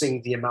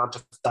reducing the amount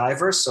of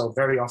divers. So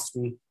very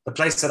often the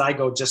place that I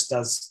go just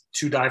does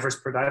two divers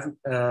per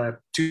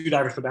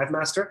dive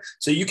master.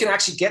 So you can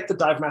actually get the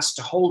dive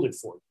master to hold it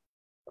for you,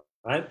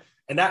 right?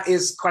 And that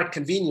is quite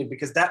convenient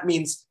because that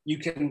means you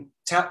can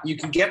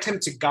get him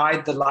to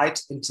guide the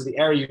light into the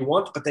area you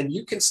want, but then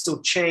you can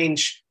still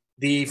change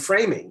the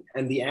framing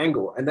and the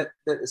angle, and that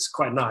is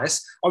quite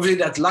nice. Obviously,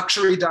 that's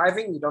luxury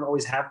diving. You don't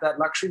always have that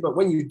luxury, but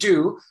when you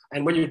do,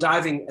 and when you're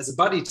diving as a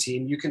buddy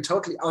team, you can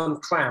totally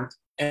unclamp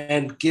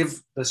and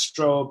give the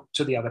strobe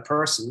to the other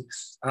person.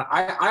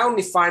 I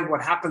only find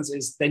what happens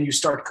is then you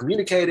start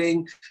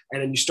communicating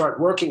and then you start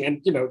working,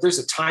 and there's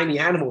a tiny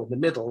animal in the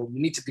middle.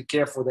 You need to be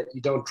careful that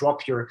you don't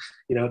drop your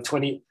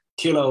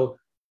 20-kilo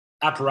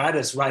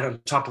apparatus right on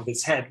top of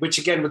its head, which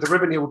again with the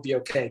ribbon it would be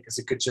okay because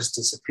it could just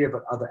disappear,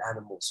 but other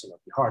animals will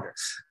be harder.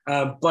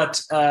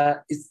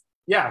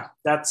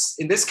 That's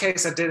in this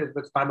case I did it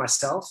by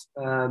myself,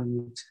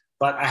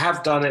 but I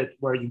have done it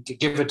where you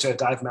give it to a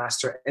dive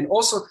master. And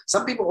also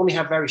some people only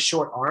have very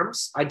short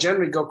arms. I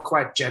generally go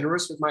quite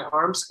generous with my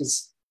arms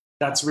because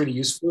that's really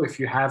useful if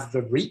you have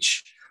the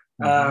reach.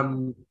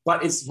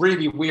 But it's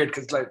really weird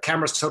because like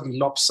camera's totally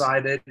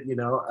lopsided.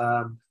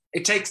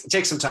 It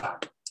takes some time.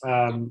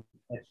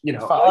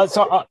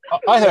 So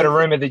I heard a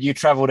rumor that you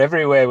traveled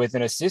everywhere with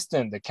an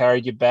assistant that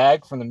carried your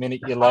bag from the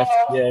minute you left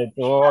your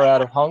door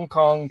out of Hong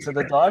Kong to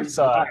the dive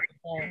site.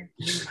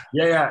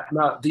 Yeah.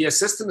 No, the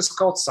assistant is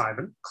called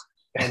Simon,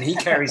 and he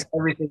carries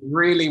everything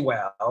really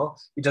well.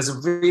 He does a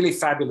really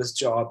fabulous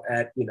job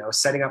at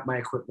setting up my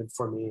equipment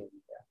for me.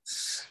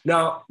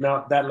 No,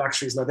 that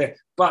luxury is not there.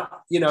 But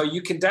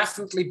you can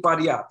definitely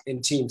buddy up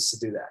in teams to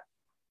do that.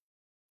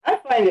 I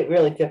find it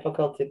really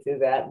difficult to do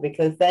that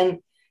because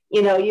then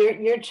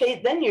you're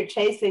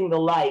chasing the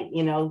light,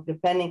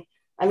 depending.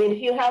 I mean,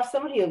 if you have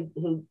somebody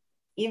who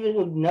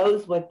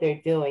knows what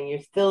they're doing, you're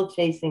still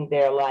chasing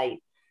their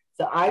light.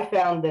 So I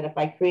found that if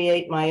I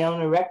create my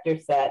own erector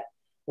set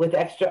with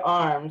extra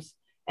arms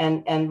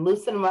and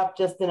loosen them up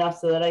just enough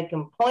so that I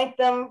can point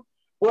them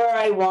where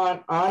I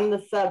want on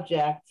the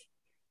subject,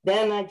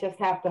 then I just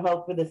have to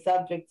hope for the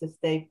subject to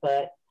stay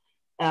put,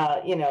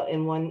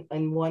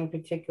 in one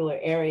particular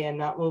area and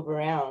not move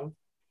around.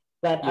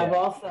 But yeah. I've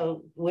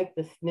also, with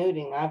the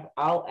snooting,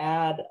 I'll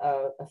add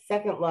a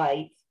second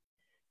light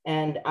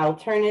and I'll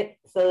turn it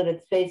so that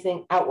it's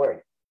facing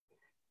outward.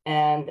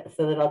 And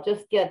so that I'll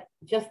just get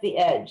just the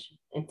edge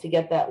and to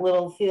get that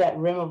see that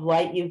rim of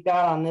light you've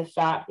got on this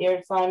shot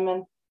here,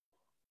 Simon?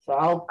 So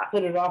I'll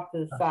put it off to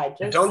the side.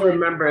 I don't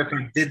remember if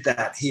I did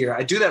that here.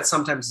 I do that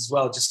sometimes as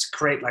well, just to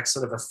create like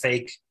sort of a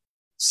fake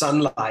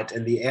sunlight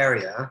in the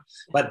area.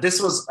 But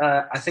this was,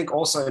 I think,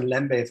 also in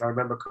Lembe, if I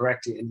remember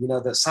correctly. And,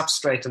 the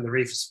substrate on the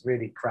reef is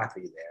really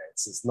crappy there.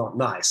 It's not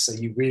nice. So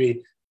you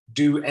really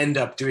do end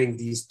up doing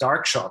these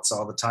dark shots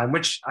all the time,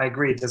 which I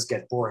agree, it does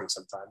get boring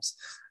sometimes.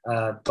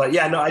 But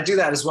yeah, no, I do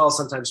that as well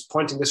sometimes,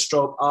 pointing the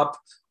strobe up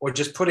or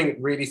just putting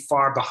it really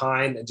far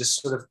behind and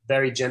just sort of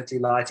very gently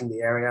lighting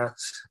the area.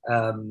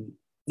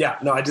 Yeah,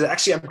 no, I do.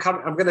 Actually,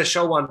 I'm going to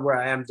show one where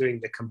I am doing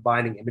the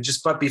combining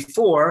images. But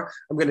before,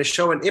 I'm going to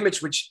show an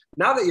image, which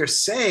now that you're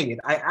saying it,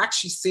 I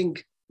actually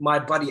think my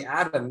buddy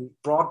Adam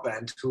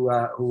Broadbent, who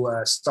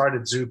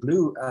started Zoo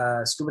Blue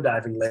scuba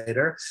diving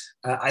later,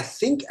 I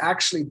think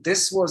actually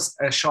this was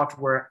a shot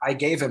where I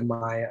gave him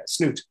my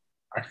snoot.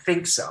 I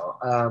think so,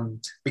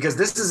 because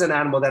this is an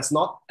animal that's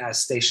not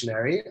as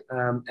stationary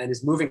and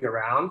is moving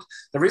around.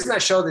 The reason I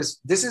show this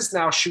is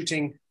now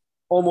shooting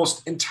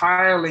almost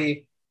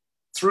entirely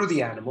through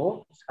the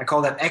animal. I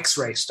call that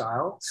X-ray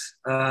style.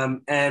 I mean,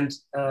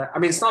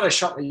 it's not a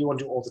shot that you want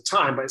to do all the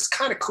time, but it's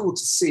kind of cool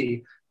to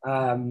see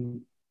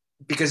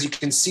because you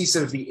can see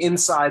sort of the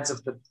insides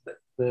of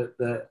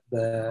the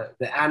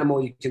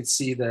animal. You can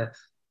see the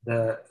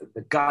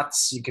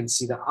guts, you can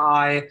see the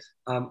eye.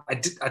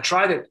 I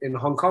tried it in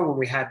Hong Kong when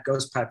we had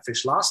ghost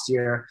pipefish last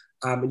year,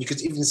 and you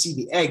could even see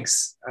the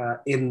eggs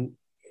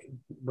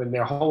when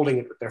they're holding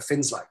it with their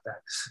fins like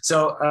that.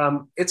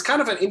 So it's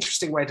kind of an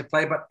interesting way to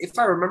play, but if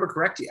I remember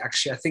correctly,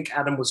 actually, I think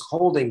Adam was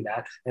holding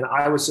that and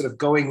I was sort of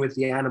going with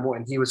the animal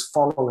and he was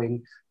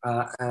following.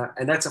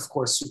 And that's of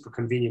course super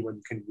convenient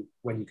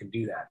when you can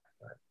do that.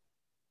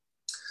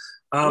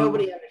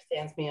 Nobody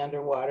understands me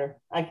underwater.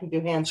 I can do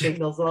hand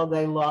signals all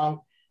day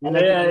long. And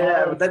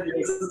but then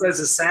sometimes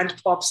the sand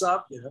pops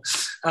up,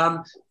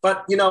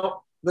 but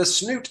the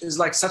snoot is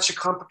like such a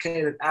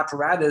complicated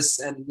apparatus,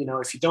 and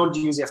if you don't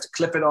use, you have to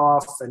clip it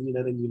off, and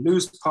then you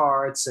lose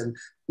parts, and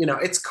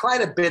it's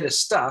quite a bit of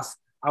stuff.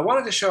 I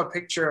wanted to show a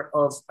picture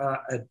of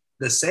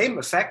the same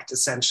effect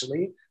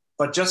essentially,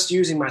 but just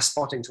using my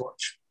spotting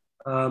torch.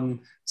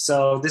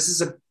 So this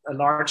is a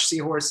large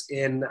seahorse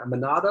in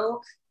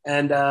Manado,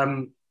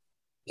 and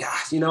yeah,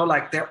 you know,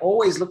 like they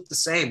always look the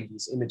same,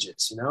 these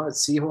images, you know,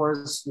 it's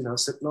seahorse, you know,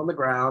 sitting on the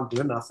ground,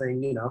 doing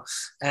nothing, you know.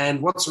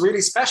 And what's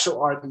really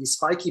special are these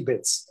spiky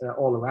bits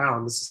all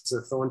around. This is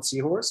a thorn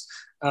seahorse.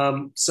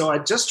 So I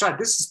just tried,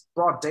 this is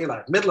broad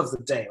daylight, middle of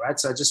the day, right?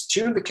 So I just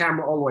tuned the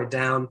camera all the way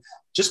down,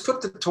 just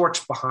put the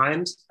torch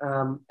behind,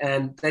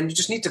 and then you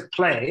just need to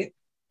play.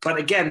 But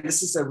again,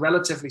 this is a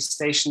relatively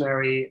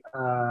stationary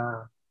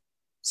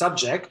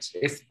subject.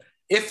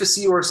 If the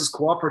seahorse is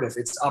cooperative,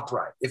 it's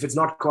upright. If it's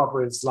not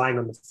cooperative, it's lying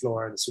on the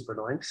floor and it's super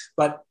annoying.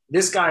 But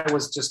this guy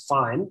was just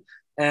fine.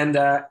 And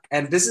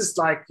this is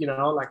like, you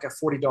know, like a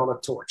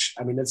 $40 torch.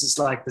 I mean, this is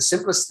like the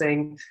simplest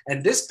thing.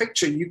 And this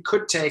picture you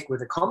could take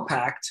with a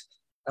compact,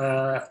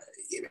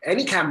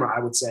 any camera, I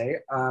would say.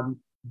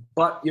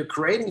 But you're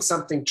creating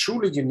something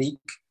truly unique.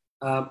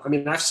 I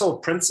mean, I've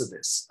sold prints of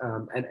this,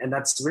 and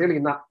that's really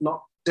not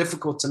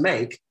difficult to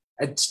make.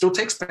 It still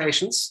takes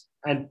patience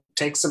and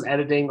takes some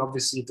editing.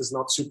 Obviously, it is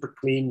not super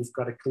clean. You've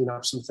got to clean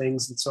up some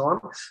things and so on.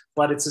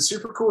 But it's a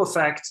super cool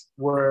effect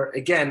where,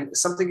 again,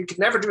 something you could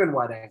never do in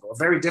wide angle,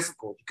 very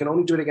difficult. You can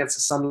only do it against the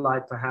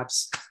sunlight,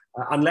 perhaps,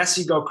 unless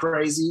you go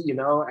crazy, you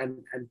know, and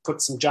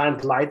put some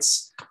giant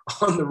lights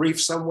on the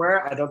reef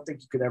somewhere. I don't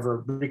think you could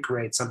ever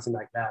recreate something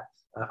like that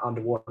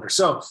underwater.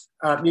 So,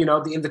 you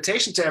know, the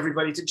invitation to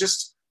everybody to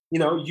just, you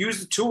know, use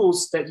the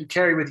tools that you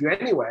carry with you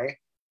anyway.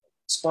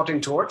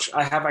 Spotting torch.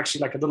 I have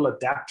actually like a little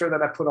adapter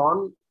that I put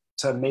on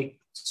to make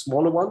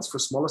smaller ones for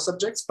smaller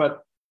subjects,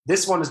 but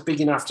this one is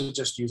big enough to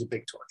just use a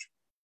big torch.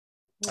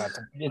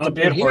 It's a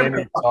beautiful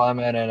image,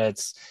 Simon, and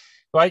it's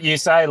like you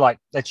say, like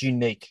that's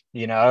unique,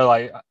 you know,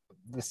 like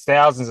there's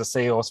thousands of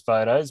seahorse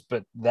photos,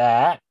 but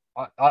that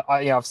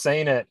I've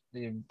seen it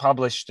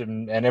published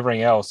and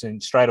everything else,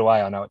 and straight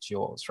away I know it's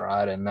yours,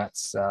 right? And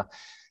that's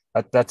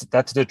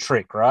the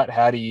trick, right?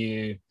 How do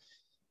you?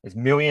 There's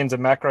millions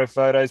of macro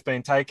photos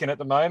being taken at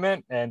the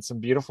moment and some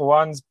beautiful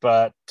ones,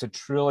 but to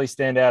truly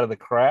stand out of the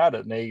crowd,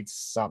 it needs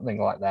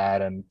something like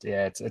that. And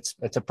yeah,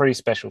 it's a pretty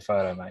special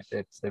photo, mate.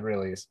 It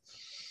really is.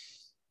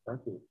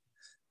 Thank you.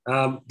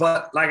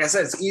 But like I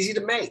said, it's easy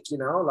to make, you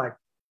know, like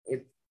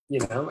it, you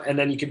know, and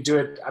then you can do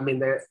it. I mean,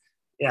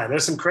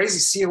 there's some crazy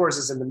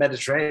seahorses in the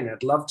Mediterranean.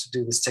 I'd love to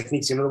do this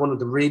technique. You know, the one with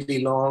the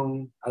really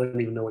long, I don't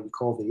even know what you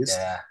call these.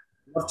 Yeah.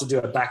 I'd love to do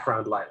a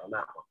background light on that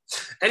one.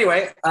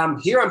 Anyway,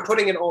 here I'm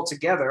putting it all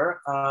together.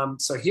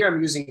 So here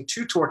I'm using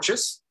 2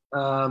 torches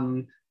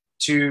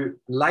to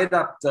light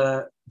up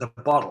the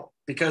bottle,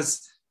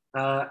 because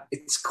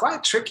it's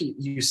quite tricky.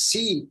 You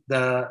see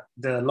the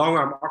long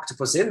arm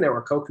octopus in there,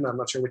 or coconut, I'm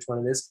not sure which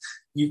one it is.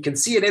 You can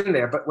see it in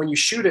there, but when you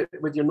shoot it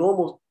with your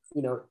normal,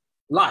 you know,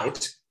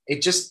 light,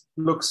 it just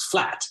looks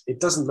flat. It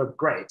doesn't look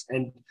great.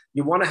 And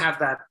you want to have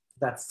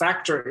that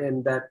factor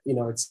in that, you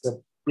know, it's a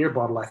beer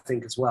bottle, I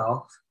think, as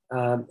well.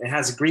 It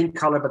has a green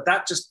color, but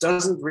that just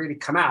doesn't really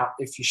come out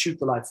if you shoot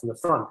the light from the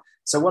front.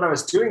 So what I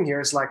was doing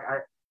here is like,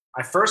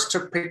 I first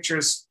took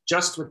pictures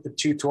just with the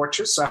 2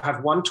 torches. So I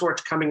have one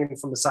torch coming in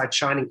from the side,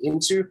 shining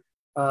into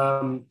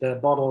the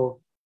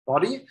bottle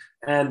body,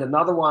 and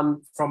another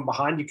one from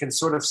behind. You can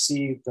sort of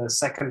see the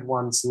second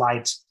one's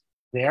light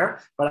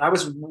there, but I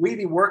was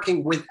really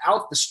working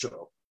without the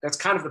strobe. That's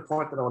kind of the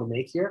point that I want to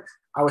make here.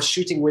 I was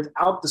shooting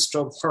without the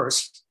strobe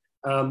first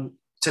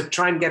to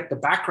try and get the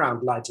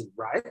background lighting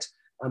right.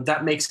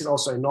 That makes it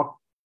also a not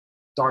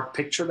dark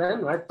picture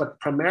then, right? But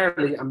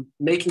primarily I'm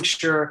making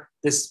sure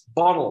this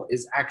bottle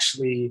is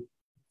actually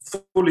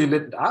fully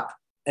lit up.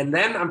 And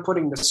then I'm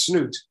putting the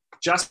snoot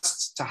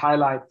just to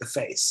highlight the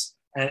face.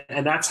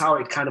 And that's how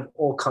it kind of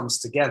all comes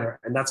together.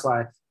 And that's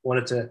why I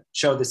wanted to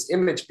show this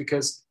image,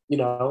 because, you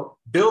know,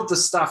 build the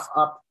stuff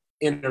up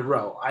in a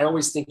row. I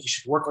always think you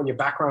should work on your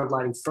background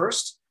lighting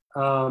first.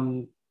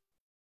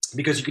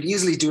 Because you could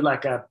easily do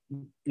like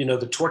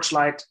the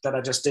torchlight that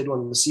I just did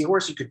on the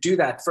seahorse. You could do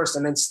that first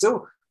and then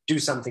still do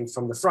something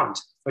from the front.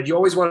 But you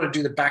always want to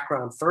do the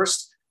background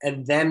first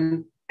and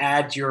then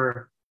add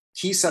your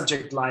key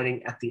subject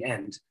lighting at the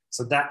end.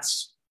 So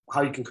that's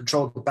how you can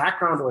control the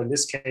background, or in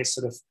this case,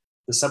 sort of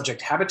the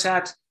subject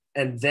habitat.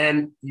 And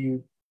then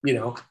you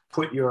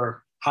put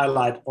your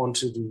highlight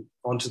onto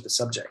the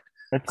subject.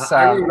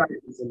 I really like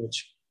this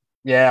image.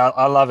 Yeah,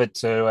 I love it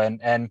too.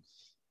 And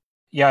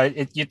yeah,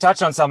 you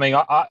touch on something.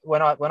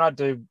 When I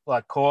do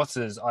like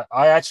courses,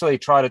 I actually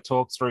try to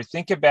talk through.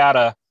 Think about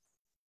a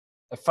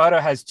photo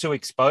has 2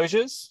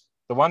 exposures.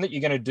 The one that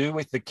you're going to do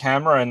with the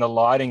camera and the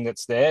lighting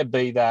that's there,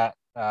 be that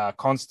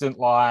constant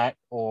light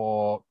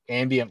or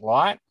ambient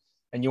light,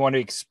 and you want to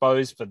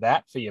expose for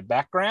that for your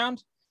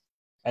background.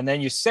 And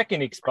then your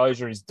second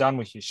exposure is done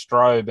with your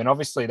strobe, and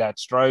obviously that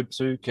strobe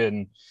too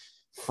can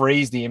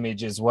freeze the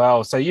image as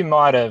well. So you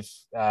might have,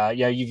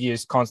 you've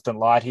used constant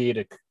light here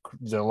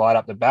to light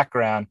up the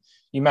background.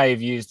 You may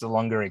have used a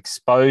longer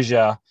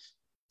exposure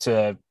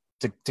to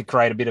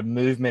create a bit of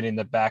movement in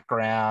the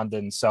background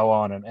and so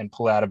on, and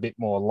pull out a bit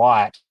more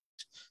light.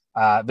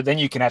 But then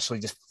you can actually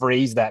just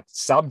freeze that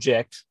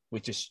subject,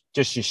 which is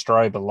just your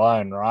strobe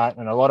alone, right?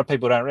 And a lot of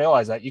people don't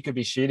realize that you could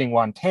be shooting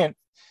 1/10,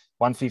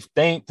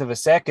 1/15 of a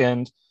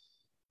second,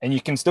 and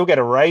you can still get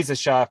a razor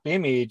sharp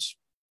image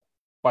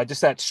by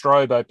just that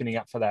strobe opening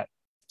up for that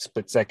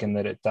split second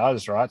that it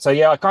does, right? So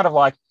yeah, I kind of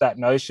like that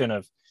notion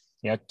of,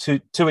 you know,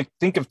 to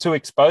think of two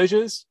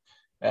exposures,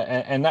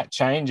 and that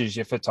changes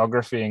your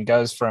photography and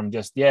goes from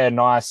just, yeah,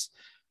 nice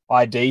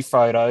ID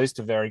photos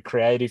to very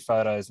creative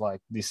photos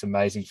like this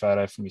amazing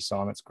photo from you,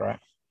 Simon. It's great.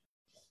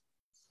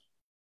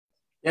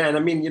 Yeah, and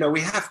I mean, you know,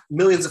 we have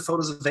millions of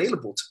photos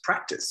available to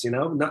practice, you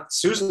know.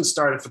 Suzan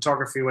started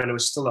photography when it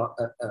was still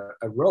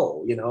a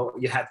roll, you know.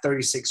 You had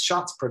 36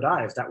 shots per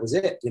dive. That was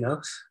it, you know.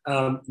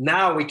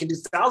 Now we can do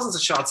thousands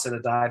of shots in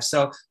a dive.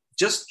 So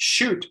just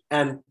shoot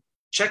and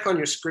check on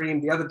your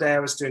screen. The other day I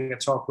was doing a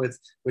talk with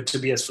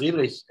Tobias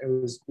Friedrich,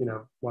 who was, you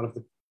know, one of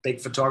the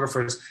big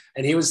photographers.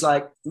 And he was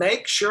like,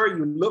 make sure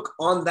you look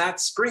on that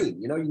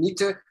screen. You know, you need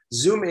to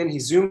zoom in. He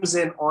zooms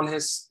in on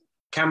his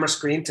camera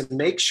screen to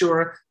make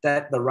sure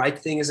that the right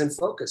thing is in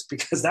focus,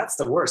 because that's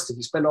the worst. If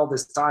you spend all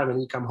this time and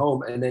you come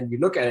home and then you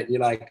look at it, you're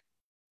like,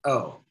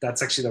 oh,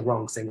 that's actually the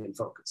wrong thing in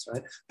focus,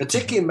 right?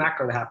 Particularly in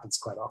macro, that happens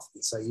quite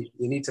often. So you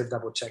need to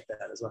double check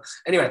that as well.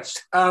 Anyway,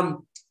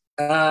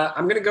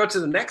 I'm going to go to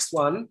the next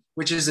one,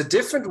 which is a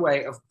different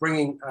way of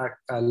bringing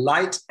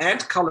light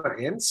and color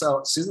in.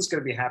 So Susan's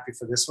going to be happy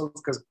for this one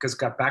because it's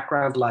got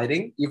background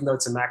lighting, even though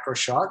it's a macro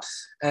shot.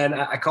 And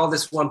I call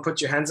this one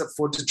 "Put Your Hands Up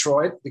for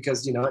Detroit"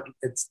 because, you know,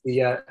 it's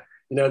the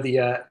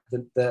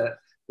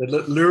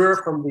lure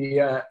from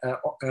the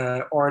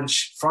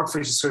orange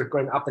frogfish is sort of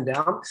going up and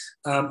down.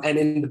 And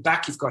in the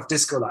back, you've got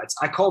disco lights.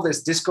 I call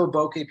this disco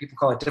bokeh. People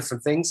call it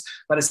different things.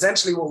 But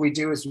essentially what we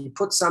do is we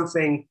put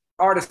something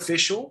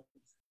artificial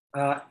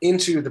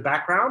into the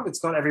background.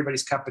 It's not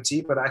everybody's cup of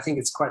tea, but I think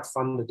it's quite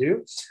fun to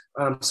do.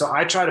 So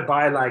I try to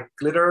buy like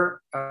glitter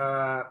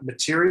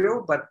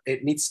material, but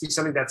it needs to be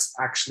something that's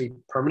actually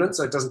permanent,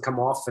 so it doesn't come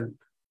off and,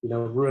 you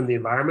know, ruin the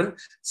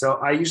environment. So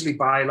I usually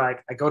buy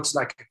I go to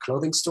like a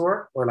clothing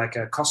store or like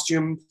a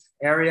costume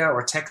area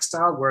or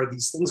textile where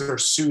these things are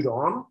sewed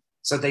on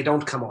so they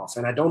don't come off.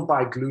 And I don't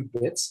buy glued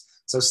bits.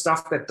 So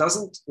stuff that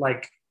doesn't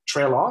like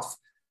trail off.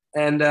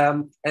 And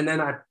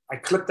then I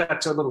clip that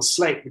to a little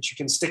slate, which you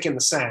can stick in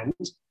the sand.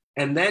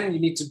 And then you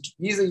need to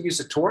either use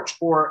a torch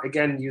or,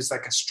 again, use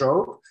like a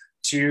strobe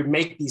to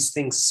make these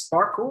things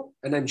sparkle,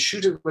 and then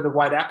shoot it with a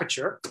wide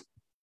aperture.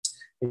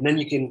 And then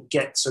you can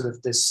get sort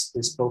of this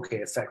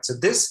bokeh effect. So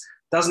this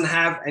doesn't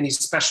have any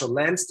special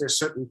lens. There's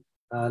certain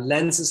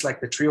lenses like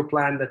the trio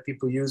plan that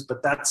people use,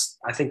 but that's,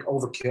 I think,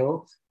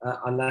 overkill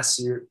unless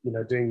you're, you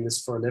know, doing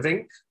this for a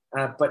living.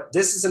 But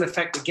this is an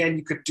effect, again,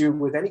 you could do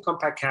with any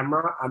compact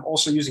camera. I'm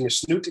also using a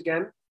snoot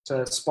again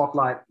to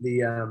spotlight the,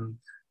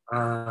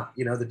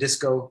 you know, the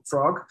disco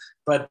frog.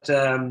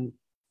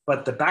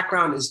 But the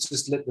background is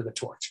just lit with a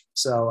torch.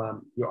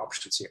 So your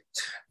options here.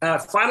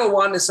 Final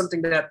one is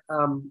something that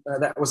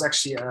that was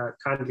actually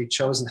kindly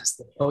chosen as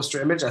the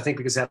poster image, I think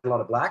because it had a lot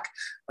of black.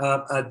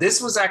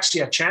 This was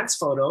actually a chance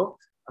photo.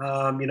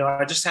 You know,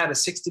 I just had a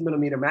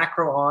 60mm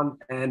macro on,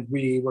 and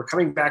we were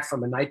coming back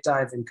from a night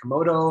dive in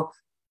Komodo.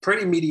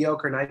 Pretty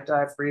mediocre night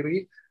dive,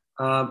 really.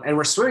 And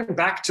we're swimming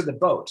back to the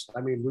boat.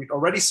 I mean, we'd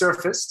already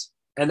surfaced,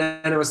 and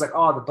then it was like,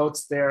 oh, the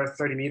boat's there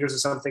 30 meters or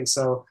something.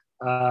 So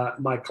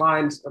my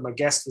client, or my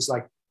guest, was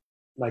like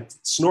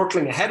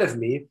snorkeling ahead of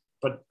me,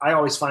 but I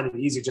always find it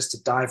easier just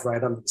to dive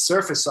right under the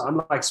surface. So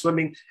I'm like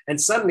swimming, and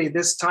suddenly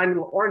this tiny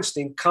little orange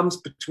thing comes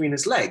between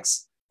his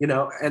legs, you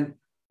know, and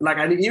like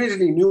I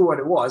immediately knew what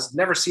it was.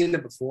 Never seen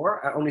it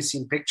before. I only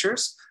seen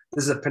pictures.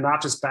 This is a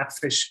Pinatus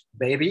batfish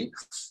baby.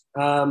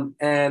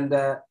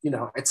 You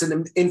know, it's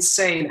an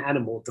insane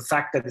animal. The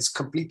fact that it's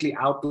completely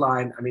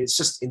outlined, I mean, it's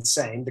just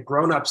insane. The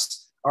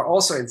grown-ups are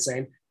also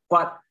insane,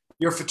 but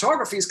your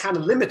photography is kind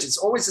of limited. It's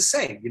always the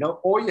same, you know,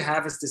 all you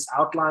have is this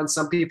outline.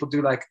 Some people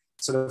do like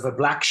sort of a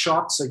black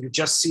shot, so you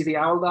just see the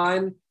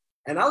outline.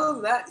 And other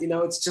than that, you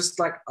know, it's just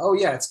like, oh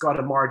yeah, it's got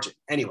a margin.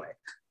 Anyway,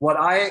 what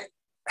I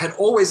had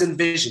always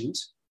envisioned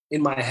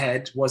in my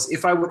head was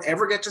if I would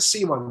ever get to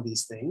see one of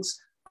these things,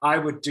 I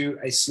would do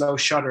a slow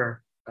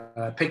shutter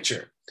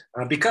picture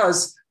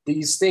because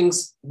these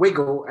things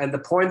wiggle. And the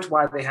point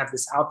why they have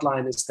this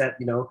outline is that,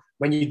 you know,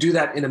 when you do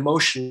that in a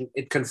motion,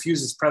 it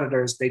confuses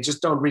predators. They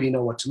just don't really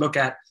know what to look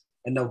at,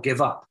 and they'll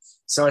give up.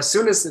 So as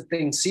soon as the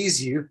thing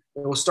sees you,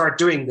 it will start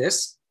doing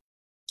this,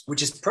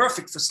 which is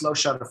perfect for slow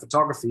shutter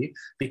photography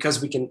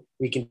because we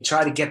can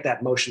try to get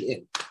that motion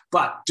in.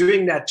 But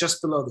doing that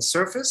just below the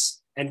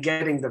surface and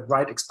getting the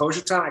right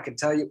exposure time, I can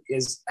tell you,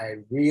 is a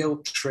real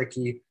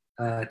tricky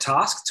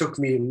task. Took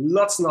me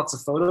lots and lots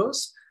of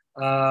photos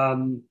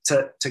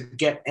to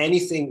get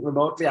anything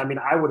remotely. I mean,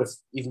 I would have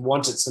even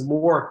wanted some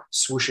more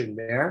swooshing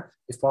there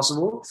if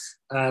possible,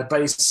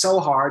 but it's so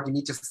hard. You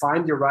need to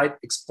find your right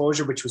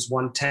exposure, which was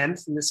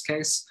 1/10 in this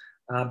case,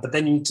 but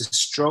then you need to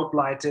strobe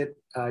light it,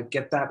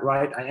 get that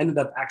right. I ended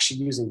up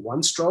actually using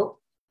one strobe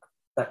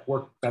that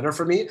worked better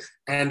for me,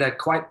 and a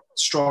quite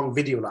strong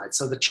video light.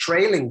 So the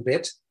trailing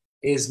bit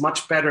is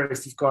much better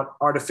if you've got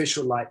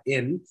artificial light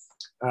in,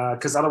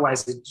 because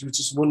otherwise you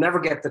just will never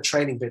get the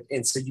trailing bit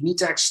in. So you need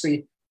to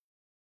actually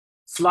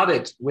flood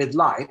it with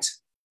light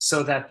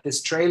so that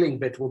this trailing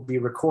bit will be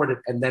recorded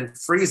and then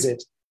freeze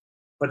it.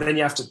 But then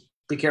you have to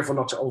be careful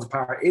not to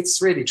overpower.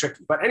 It's really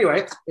tricky. But anyway,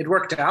 it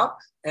worked out.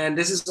 And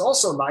this is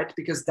also light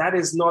because that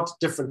is not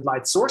different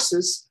light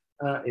sources.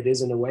 It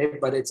is in a way,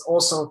 but it's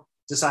also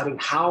deciding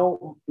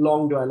how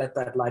long do I let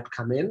that light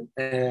come in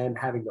and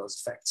having those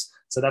effects.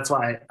 So that's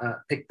why I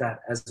picked that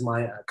as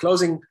my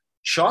closing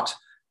shot.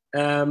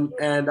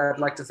 And I'd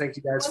like to thank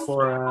you guys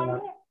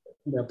for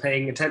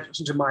paying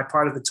attention to my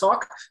part of the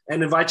talk,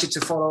 and invite you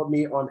to follow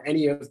me on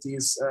any of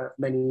these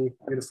many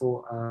beautiful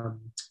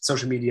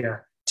social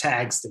media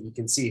tags that you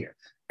can see here.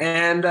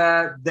 And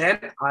then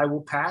I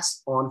will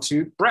pass on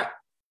to Brett.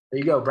 There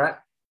you go, Brett.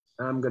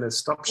 I'm going to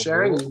stop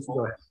sharing. And you can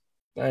go ahead.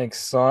 Thanks,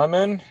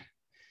 Simon.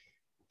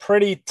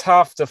 Pretty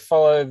tough to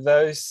follow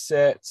those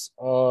sets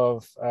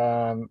of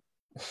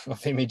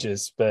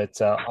images,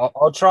 but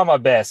I'll try my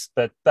best.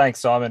 But thanks,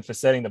 Simon, for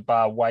setting the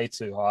bar way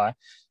too high.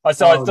 I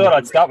thought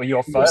I'd start with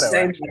your photo.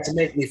 To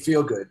make me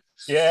feel good.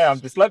 Yeah, I'm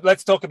just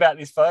let's talk about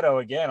this photo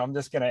again. I'm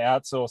just going to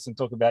outsource and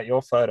talk about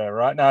your photo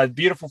right now.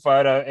 Beautiful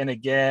photo, and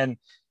again,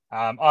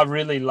 I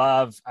really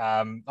love.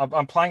 I'm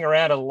playing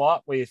around a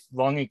lot with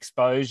long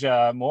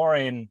exposure, more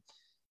in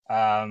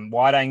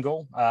wide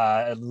angle.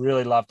 I'd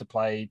really love to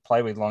play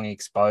with long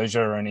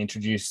exposure and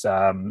introduce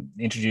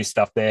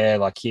stuff there.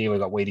 Like here, we've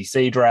got weedy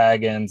sea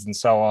dragons and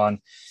so on.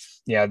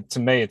 Yeah, to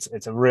me,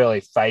 it's a really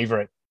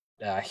favorite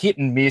hit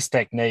and miss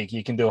technique.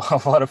 You can do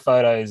a lot of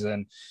photos,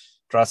 and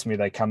trust me,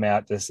 they come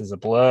out just as a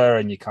blur,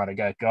 and you kind of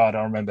go, God,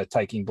 I remember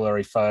taking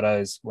blurry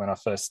photos when I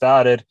first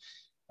started.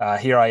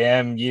 Here I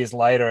am years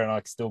later, and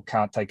I still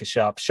can't take a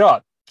sharp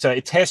shot. So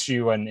it tests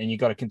you, and you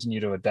got to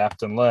continue to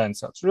adapt and learn.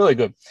 So it's really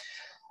good.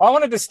 I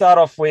wanted to start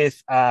off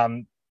with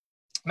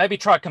maybe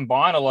try to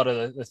combine a lot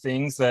of the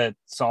things that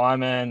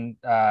Simon,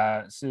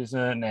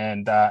 Suzan,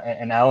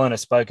 and Alan have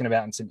spoken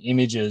about in some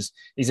images.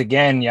 Is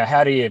again,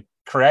 how do you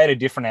create a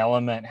different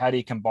element? How do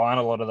you combine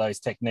a lot of those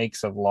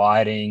techniques of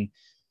lighting,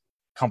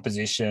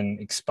 composition,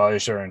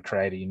 exposure, and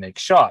create a unique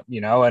shot?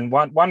 And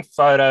one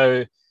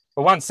photo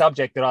or one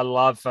subject that I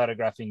love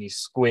photographing is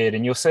squid,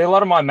 and you'll see a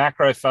lot of my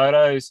macro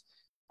photos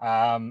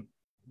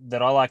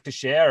that I like to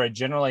share are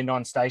generally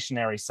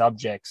non-stationary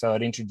subjects. So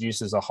it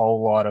introduces a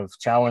whole lot of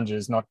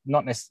challenges, not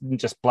necessarily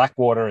just black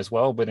water as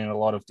well, but in a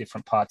lot of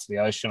different parts of the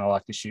ocean. I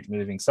like to shoot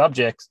moving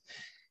subjects.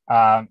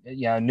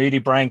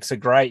 Nudibranchs are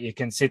great. You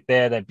can sit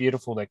there. They're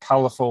beautiful. They're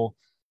colorful.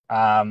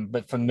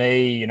 But for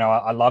me,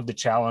 I love the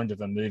challenge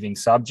of a moving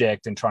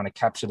subject and trying to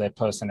capture their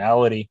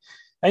personality.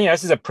 And,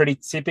 this is a pretty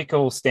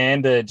typical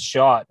standard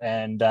shot.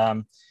 And,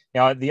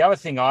 the other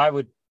thing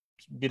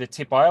bit of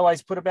tip I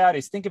always put about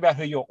is think about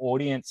who your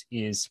audience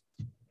is.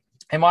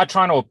 Am I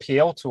trying to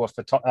appeal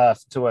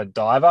to a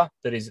diver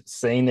that has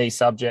seen these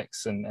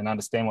subjects and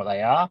understand what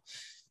they are?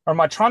 Or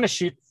am I trying to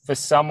shoot for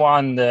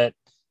someone that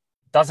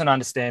doesn't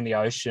understand the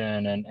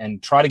ocean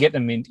and try to get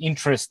them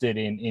interested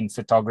in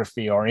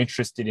photography or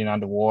interested in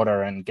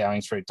underwater and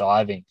going through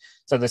diving?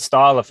 So the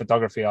style of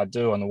photography I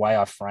do and the way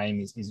I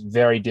frame is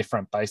very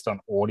different based on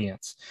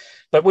audience.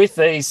 But with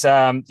these,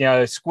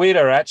 squid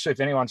are actually, if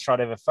anyone's tried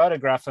to ever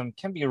photograph them,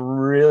 can be a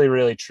really,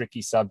 really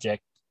tricky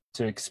subject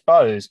to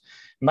expose,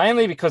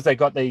 mainly because they've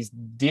got these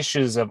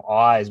dishes of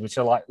eyes, which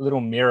are like little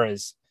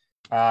mirrors.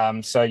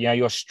 So,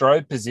 your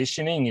strobe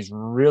positioning is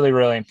really,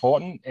 really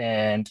important,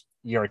 and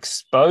your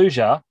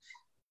exposure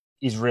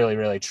is really,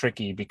 really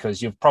tricky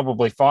because you'll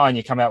probably find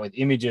you come out with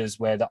images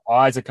where the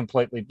eyes are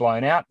completely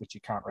blown out, which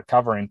you can't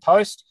recover in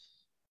post.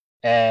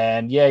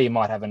 And you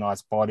might have a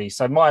nice body.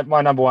 So my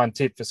number one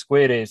tip for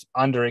squid is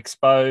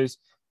underexpose,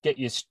 get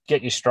your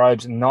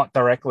strobes not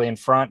directly in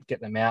front,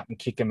 get them out and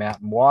kick them out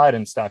and wide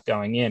and start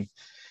going in.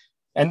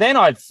 And then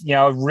it's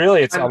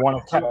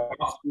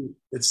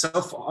so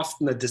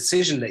often a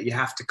decision that you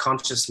have to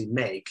consciously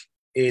make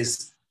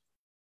is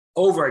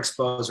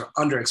overexposed or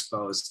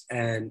underexposed,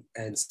 and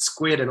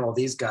squid and all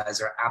these guys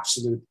are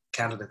absolute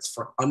candidates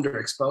for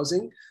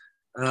underexposing,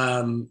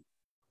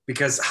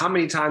 because how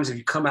many times have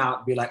you come out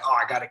and be like, oh,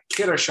 I got a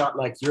killer shot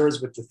like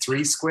yours with the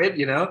 3 squid,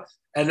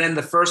 and then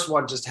the first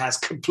one just has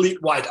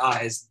complete white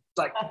eyes,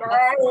 like,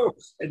 oh,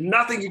 and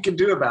nothing you can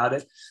do about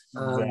it.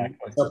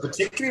 Exactly. So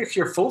particularly if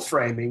you're full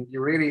framing, you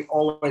really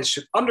always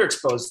should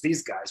underexpose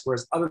these guys,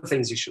 whereas other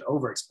things you should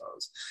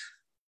overexpose.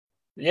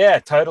 Yeah,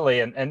 totally.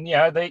 And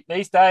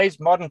these days,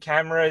 modern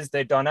cameras,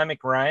 their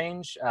dynamic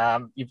range,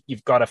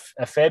 you've got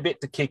a fair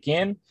bit to kick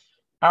in.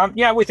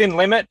 Within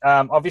limit.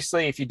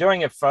 Obviously, if you're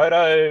doing a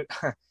photo,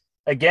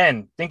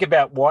 again, think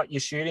about what you're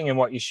shooting and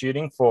what you're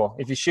shooting for.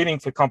 If you're shooting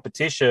for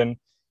competition,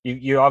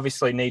 you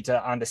obviously need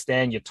to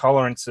understand your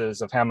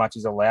tolerances of how much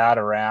is allowed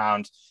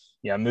around,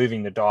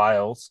 moving the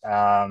dials.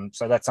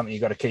 So that's something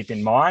you've got to keep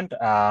in mind.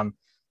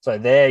 So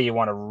there you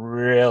want to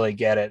really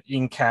get it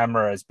in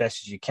camera as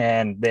best as you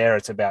can. There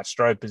it's about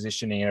strobe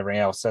positioning and everything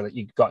else so that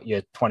you've got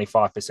your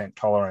 25%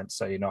 tolerance.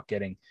 So you're not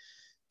getting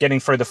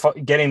through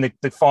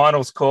the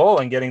finals call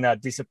and getting that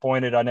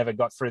disappointed I never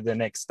got through the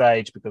next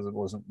stage because it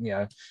wasn't,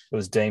 it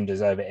was deemed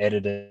as over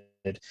edited.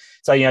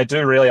 So,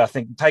 do really, I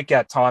think, take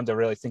out time to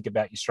really think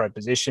about your strobe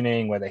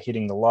positioning, where they're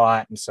hitting the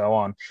light and so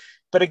on.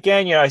 but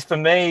again, for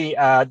me,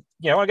 when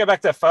I go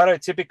back to that photo,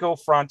 typical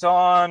front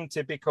on,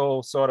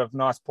 typical sort of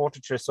nice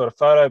portraiture sort of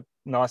photo,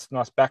 nice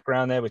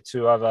background there with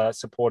two other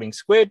supporting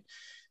squid.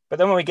 But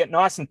then when we get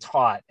nice and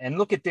tight and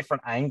look at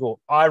different angle,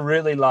 I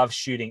really love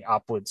shooting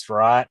upwards,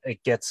 right? It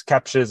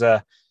captures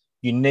a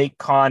unique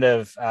kind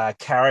of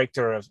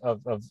character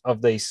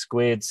of these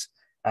squids.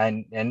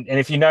 And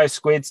if you know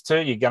squids too,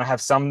 you're going to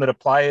have some that are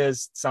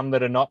players, some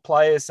that are not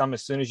players, some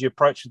as soon as you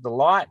approach with the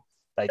light,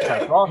 they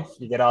take off.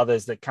 You get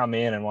others that come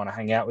in and want to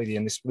hang out with you.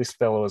 And this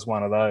fellow is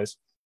one of those.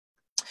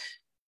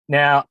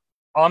 Now,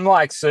 I'm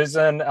like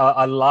Suzan.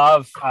 I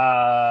love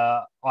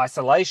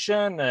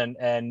isolation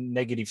and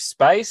negative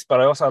space,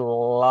 but I also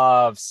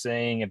love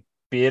seeing a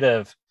bit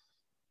of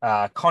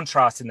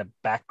contrast in the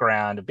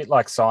background, a bit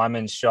like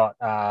Simon's shot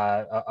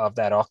of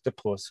that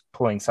octopus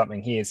pulling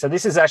something here. So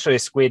this is actually a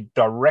squid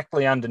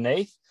directly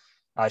underneath,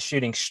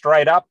 shooting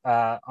straight up,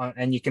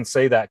 and you can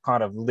see that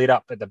kind of lit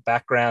up at the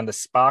background, the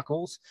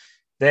sparkles.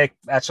 They're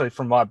actually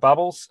from my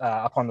bubbles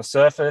up on the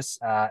surface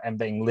and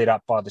being lit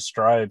up by the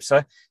strobe.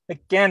 So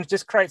again, it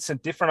just creates a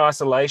different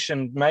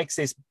isolation, makes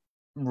this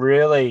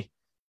really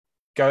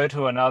go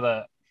to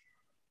another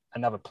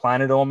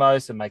planet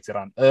almost. It makes it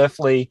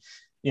unearthly.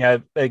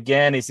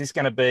 Again, is this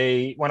going to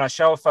be, when I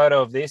show a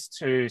photo of this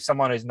to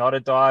someone who's not a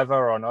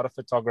diver or not a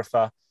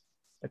photographer,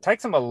 it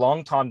takes them a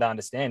long time to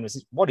understand,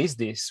 what is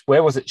this?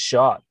 Where was it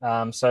shot?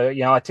 So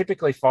I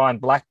typically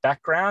find black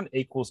background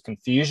equals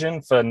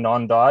confusion for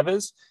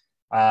non-divers.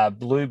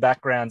 Blue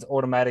backgrounds,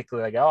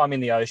 automatically they go, I'm in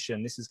the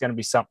ocean. This is going to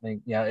be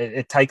something,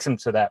 it takes them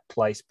to that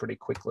place pretty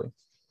quickly.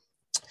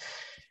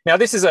 Now,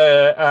 this is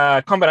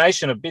a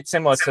combination a bit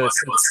similar to,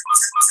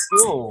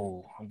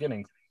 oh, I'm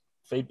getting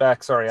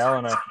feedback. Sorry,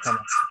 Alan, I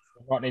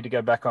might need to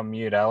go back on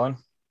mute, Alan.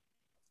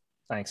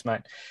 Thanks,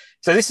 mate.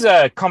 So this is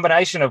a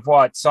combination of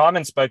what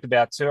Simon spoke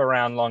about too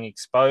around long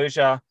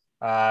exposure,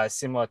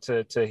 similar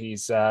to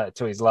his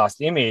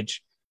last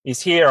image. Is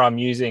here I'm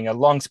using a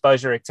long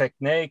exposure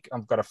technique.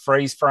 I've got a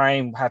freeze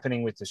frame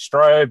happening with the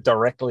strobe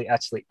directly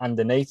actually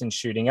underneath and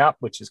shooting up,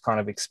 which has kind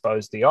of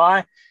exposed the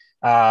eye.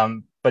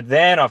 But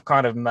then I've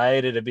kind of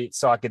made it a bit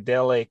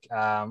psychedelic,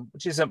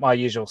 which isn't my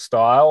usual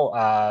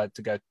style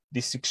to go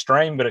this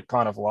extreme, but it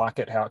kind of like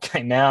it how it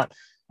came out,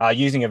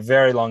 using a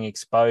very long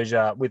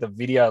exposure with a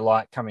video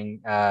light coming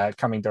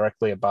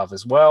directly above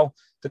as well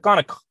to kind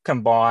of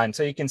combine.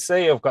 So you can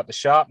see I've got the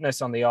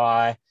sharpness on the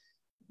eye.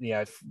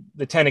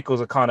 The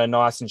tentacles are kind of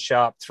nice and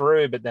sharp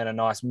through, but then a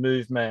nice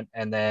movement.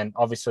 And then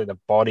obviously the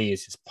body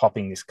is just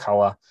popping this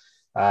color.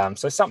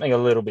 So something a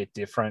little bit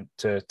different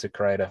to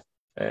create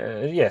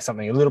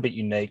something a little bit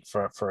unique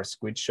for a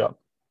squid shot.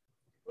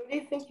 What do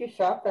you think you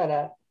shot that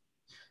at?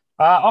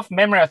 Off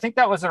memory, I think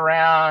that was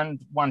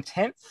around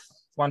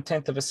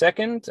 1/10 of a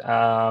second.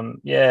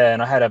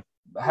 And I had a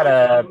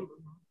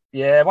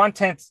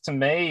 1/10 to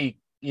me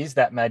is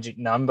that magic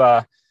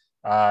number.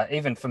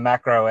 Even for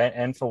macro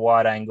and for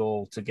wide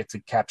angle to get to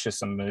capture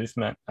some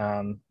movement,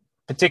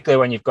 particularly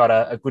when you've got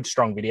a good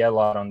strong video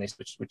light on this,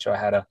 which I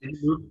had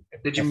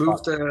Did you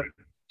move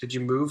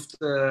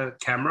the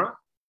camera?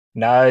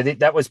 No,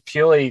 that was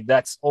purely,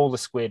 that's all the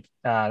squid.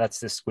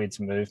 That's the squid's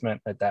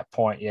movement at that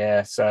point.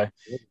 Yeah. So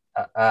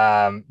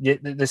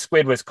the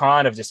squid was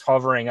kind of just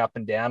hovering up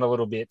and down a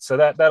little bit. So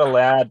that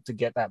allowed to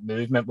get that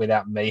movement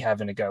without me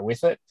having to go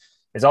with it.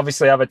 There's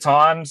obviously other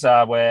times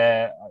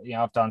where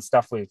I've done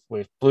stuff with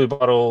blue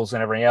bottles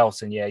and everything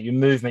else, and your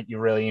movement you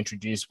really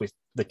introduce with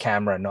the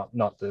camera, not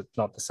the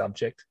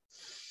subject.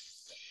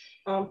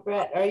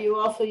 Brett, are you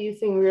also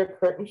using rear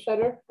curtain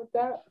shutter with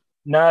that?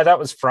 No, that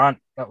was front.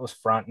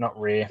 Not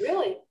rear.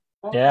 Really?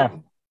 Okay.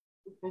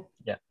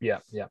 Yeah.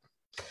 Yeah.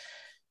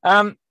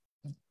 The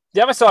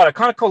other side, I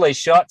kind of call these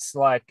shots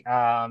like,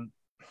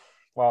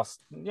 whilst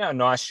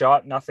nice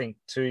shot, nothing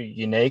too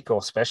unique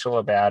or special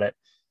about it.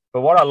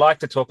 But what I like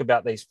to talk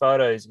about these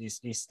photos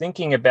is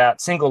thinking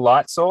about single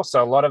light source.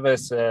 So a lot of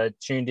us are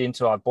tuned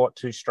into, I bought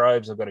 2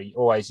 strobes, I've got to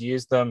always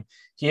use them.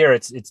 Here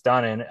it's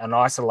done in an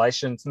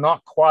isolation. It's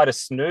not quite a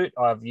snoot.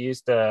 I've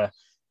used a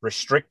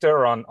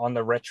restrictor on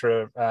the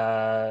retro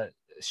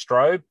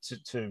strobe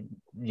to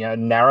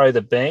narrow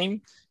the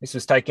beam. This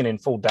was taken in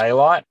full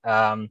daylight.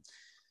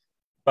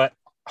 But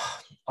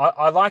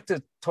I like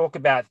to talk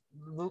about,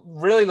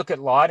 really look at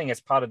lighting as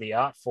part of the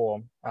art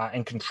form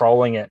and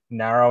controlling it,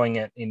 narrowing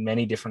it in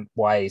many different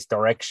ways,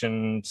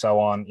 direction, so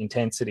on,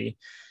 intensity.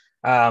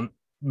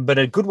 But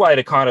a good way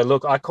to kind of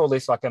look, I call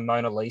this like a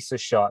Mona Lisa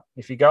shot.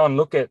 If you go and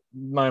look at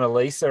Mona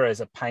Lisa as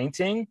a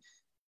painting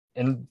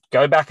and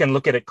go back and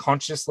look at it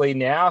consciously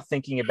now,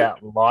 thinking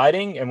about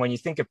lighting. And when you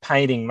think of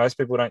painting, most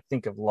people don't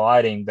think of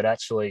lighting, but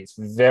actually it's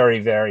very,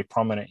 very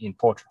prominent in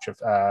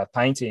portraiture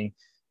painting.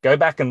 Go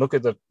back and look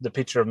at the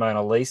picture of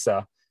Mona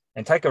Lisa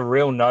and take a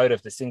real note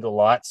of the single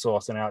light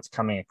source and how it's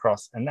coming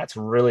across. And that's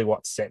really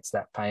what sets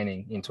that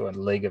painting into a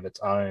league of its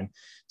own.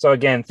 So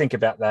again, think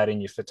about that in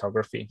your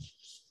photography.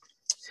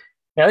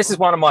 Now, this is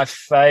one of my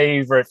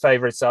favorite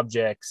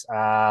subjects.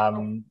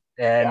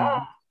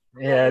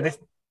 This,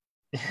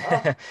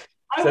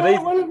 I So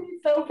want one of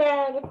these so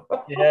bad.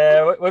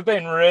 yeah, we've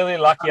been really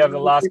lucky over the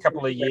last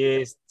couple of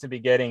years to be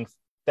getting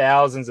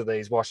thousands of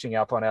these washing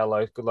up on our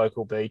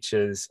local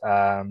beaches.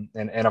 And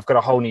I've got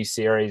a whole new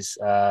series.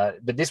 But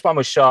this one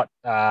was shot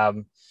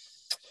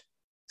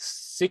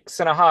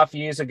 6.5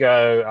 years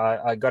ago.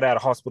 I got out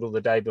of hospital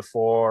the day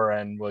before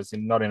and was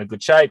not in a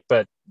good shape,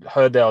 but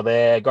heard they were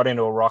there, got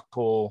into a rock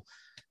pool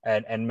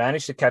and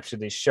managed to capture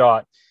this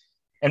shot.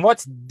 And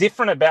what's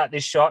different about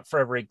this shot for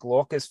every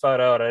glaucus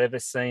photo I'd ever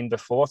seen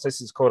before, so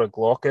this is called a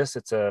glaucus.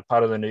 It's a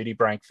part of the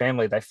nudibranch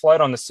family. They float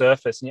on the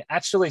surface and you're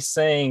actually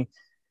seeing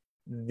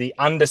the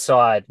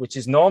underside, which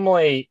is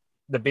normally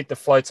the bit that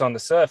floats on the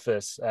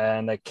surface,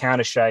 and they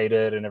counter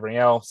shaded and everything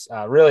else.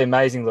 Really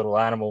amazing little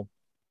animal.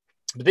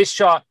 But this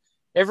shot,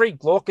 every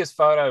glaucus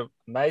photo,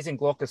 amazing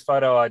glaucus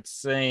photo I'd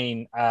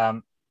seen,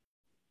 and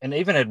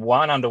even had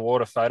won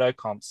underwater photo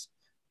comps,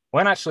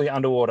 weren't actually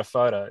underwater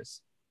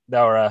photos. They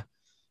were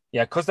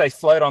because they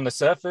float on the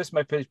surface.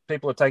 Maybe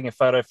people are taking a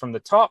photo from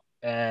the top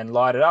and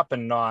light it up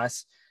and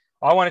nice.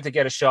 I wanted to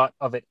get a shot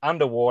of it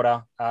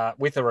underwater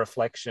with a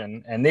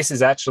reflection. And this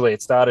is actually,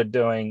 it started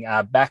doing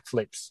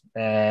backflips.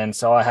 And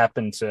so I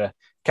happened to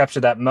capture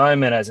that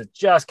moment as it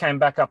just came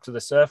back up to the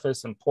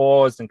surface and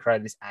paused and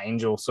created this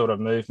angel sort of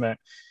movement.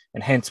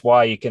 And hence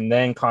why you can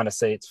then kind of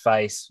see its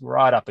face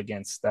right up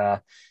against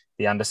the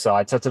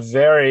underside. So it's a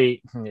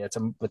very,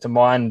 it's a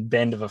mind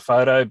bend of a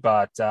photo,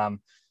 but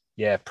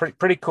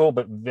pretty cool,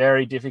 but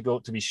very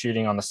difficult to be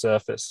shooting on the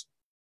surface.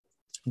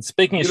 And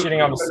speaking of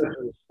shooting on the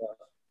surface,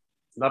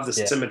 love the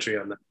symmetry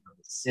on that.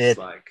 It's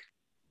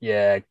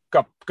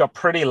got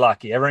pretty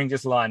lucky. Everything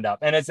just lined up,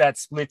 and it's that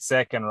split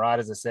second, right?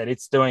 As I said,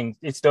 it's doing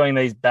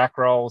these back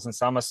rolls and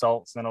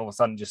somersaults, and then all of a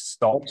sudden just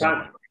stops.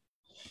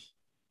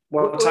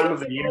 What time of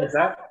the year is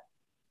that?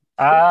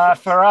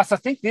 For us, I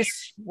think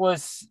this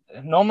was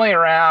normally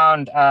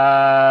around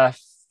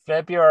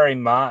February,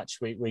 March.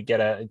 We get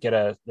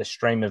a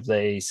stream of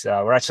these.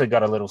 We're actually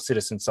got a little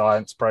citizen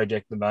science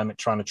project at the moment,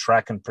 trying to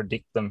track and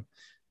predict them.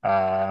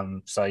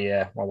 My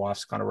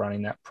wife's kind of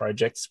running that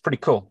project. It's pretty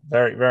cool.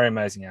 Very, very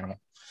amazing animal.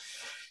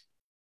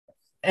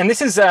 And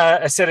this is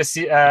a set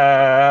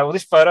of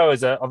this photo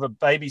is of a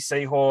baby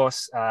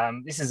seahorse.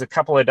 This is a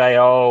couple of day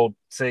old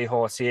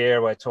seahorse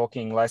here. We're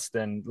talking less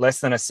than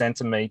a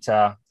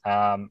centimeter,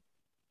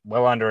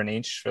 well under an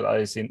inch for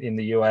those in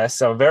the US.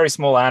 So a very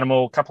small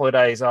animal, couple of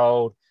days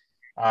old.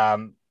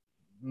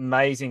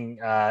 Amazing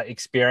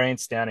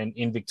experience down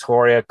in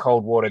Victoria,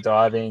 cold water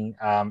diving,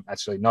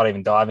 actually not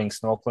even diving,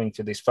 snorkeling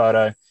for this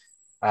photo.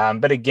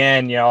 But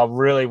again, I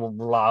really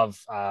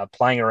love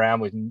playing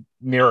around with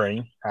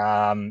mirroring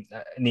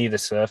near the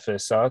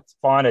surface. So I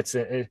find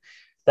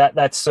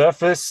that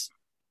surface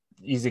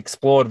is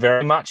explored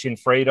very much in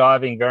free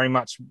diving, very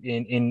much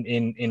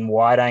in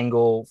wide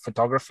angle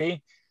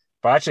photography.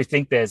 But I actually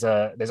think there's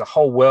a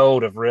whole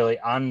world of really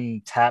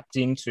untapped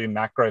into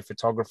macro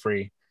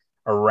photography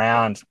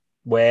around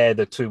where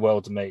the two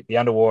worlds meet, the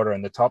underwater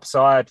and the top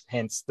side.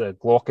 Hence the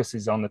glaucus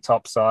is on the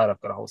top side.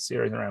 I've got a whole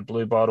series around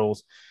blue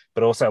bottles,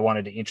 but also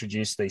wanted to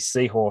introduce these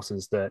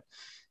seahorses that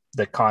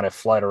kind of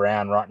float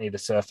around right near the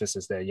surface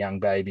as they're young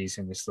babies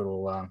in this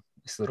little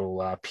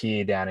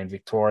pier down in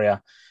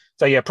Victoria.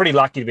 So yeah, pretty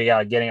lucky to be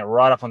getting it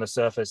right up on the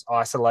surface,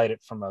 isolate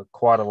it from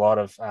quite a lot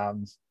of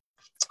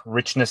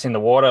richness in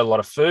the water, a lot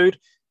of food,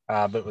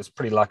 but was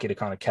pretty lucky to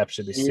kind of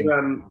capture this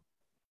thing.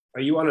 Are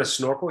you on a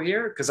snorkel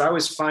here? Because I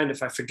always find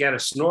if I forget a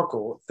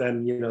snorkel,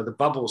 then the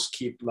bubbles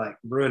keep like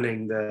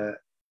ruining the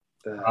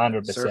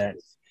 100%.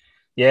 surface.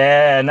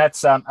 Yeah, and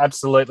that's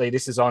absolutely.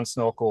 This is on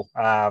snorkel.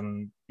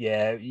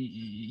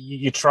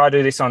 You try to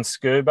do this on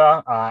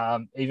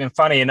scuba. Even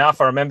funny enough,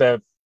 I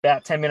remember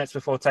about 10 minutes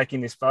before taking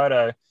this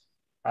photo,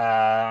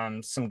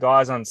 some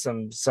guys on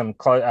some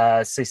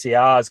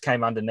CCRs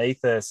came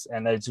underneath us,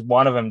 and there's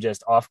one of them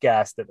just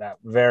off-gassed at that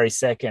very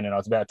second, and I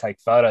was about to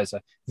take photos. So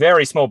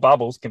very small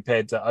bubbles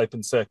compared to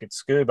open circuit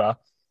scuba,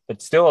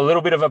 but still a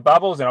little bit of a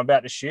bubbles, and I'm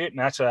about to shoot.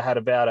 And actually I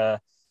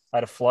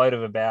had a float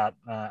of about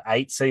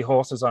 8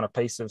 seahorses on a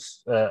piece of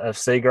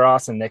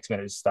seagrass, and next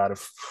minute it just started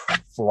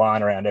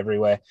flying around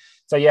everywhere.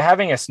 So you're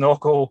having a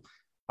snorkel,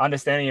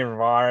 understanding your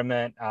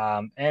environment,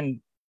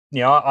 and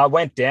I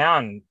went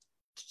down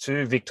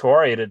to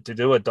Victoria to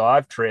do a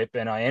dive trip,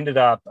 and I ended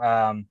up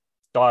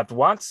dived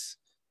once,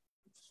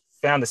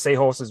 found the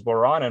seahorses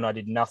were on, and I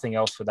did nothing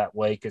else for that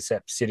week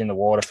except sit in the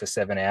water for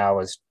 7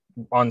 hours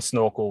on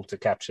snorkel to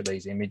capture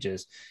these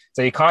images.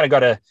 So you kind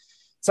of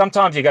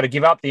sometimes you got to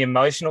give up the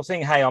emotional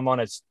thing. Hey, I'm on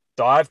a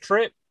dive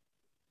trip,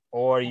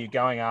 or are you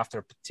going after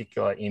a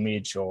particular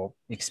image or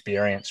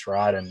experience,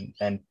 right?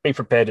 And be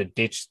prepared to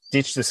ditch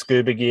the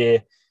scuba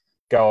gear,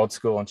 go old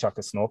school and chuck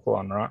a snorkel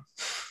on, right?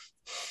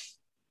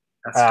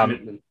 That's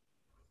commitment.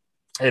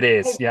 It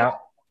is, Hey, yeah.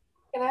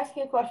 Can I ask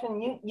you a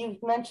question?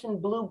 You've mentioned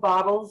blue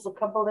bottles a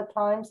couple of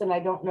times, and I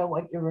don't know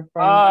what you're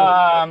referring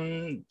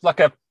to.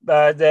 Like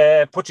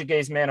the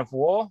Portuguese man of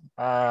war.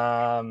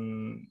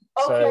 Okay.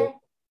 So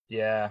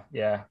yeah.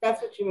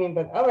 That's what you mean,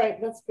 but all right,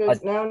 that's good.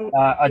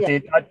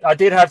 I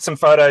did have some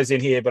photos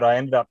in here, but I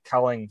ended up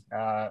culling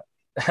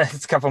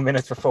it's a couple of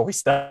minutes before we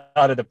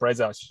started the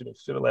prezzo. I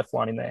should have left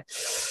one in there.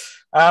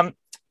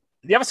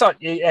 The other side,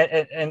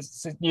 and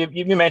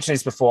you mentioned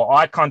this before,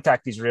 eye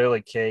contact is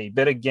really key.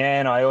 But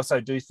again, I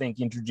also do think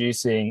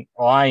introducing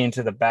eye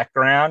into the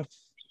background,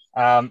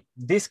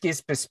 this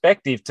gives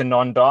perspective to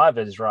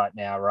non-divers right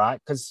now, right?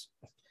 Because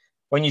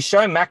when you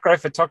show macro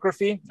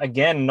photography,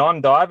 again,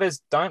 non-divers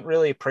don't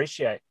really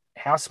appreciate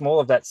how small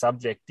of that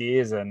subject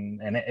is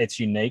and its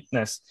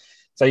uniqueness.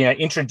 So,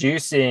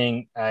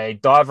 introducing a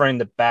diver in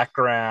the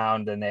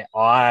background and their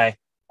eye,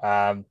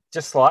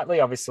 just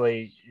slightly,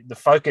 obviously, the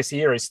focus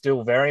here is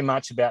still very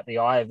much about the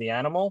eye of the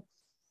animal,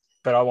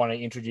 but I want to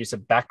introduce a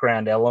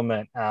background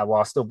element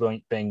while still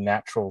being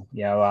natural.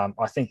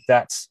 I think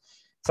that's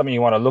something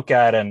you want to look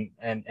at. And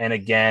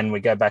again, we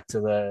go back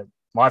to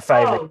my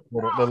favorite,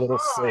 the little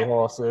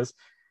seahorses.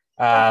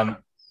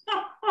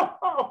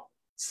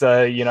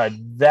 So,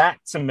 that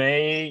to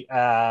me,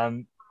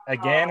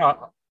 again,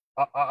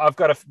 I've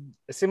got a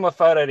similar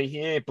photo to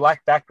here,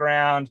 black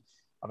background.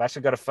 I've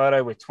actually got a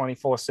photo with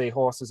 24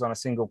 seahorses on a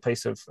single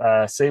piece of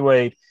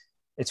seaweed.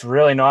 It's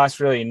really nice,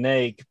 really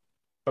unique.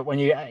 But when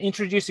you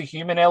introduce a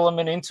human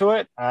element into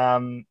it,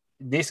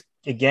 this,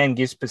 again,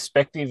 gives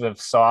perspective of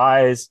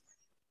size,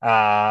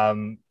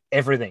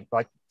 everything.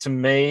 Like, to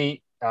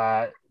me,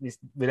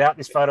 without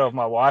this photo of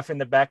my wife in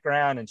the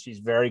background, and she's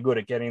very good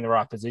at getting the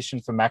right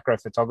position for macro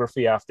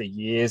photography after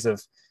years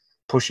of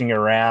pushing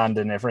around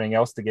and everything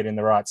else to get in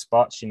the right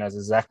spot. She knows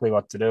exactly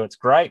what to do. It's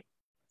great.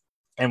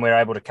 And we're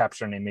able to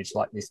capture an image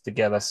like this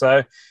together.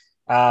 So,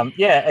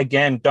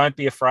 again, don't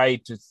be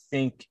afraid to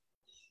think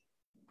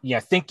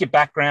your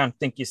background,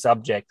 think your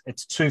subject.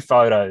 It's 2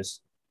 photos,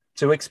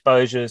 2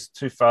 exposures,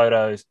 2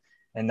 photos.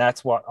 And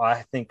that's what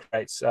I think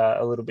creates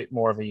a little bit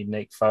more of a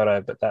unique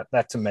photo. But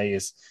that to me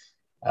is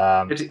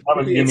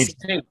the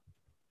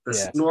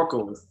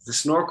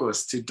snorkel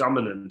is too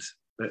dominant.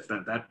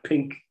 That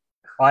pink.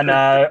 I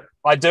know.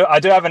 I do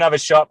have another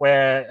shot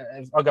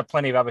where I've got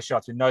plenty of other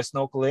shots with no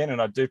snorkel in,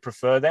 and I do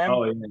prefer them.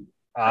 Oh,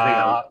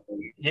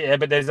 yeah.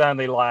 But there's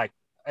only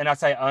and I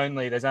say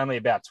only, there's only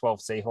about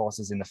 12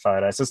 seahorses in the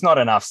photo. So it's not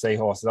enough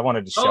seahorses. I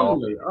wanted to show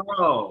only.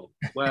 Oh,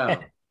 wow.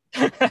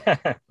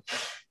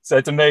 So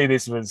to me,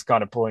 this was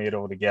kind of pulling it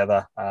all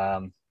together.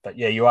 But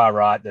yeah, you are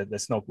right that the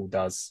snorkel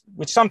does,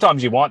 which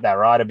sometimes you want that,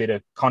 right? A bit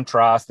of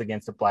contrast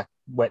against the black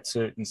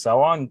wetsuit and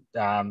so on.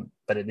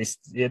 But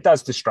it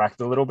does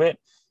distract a little bit.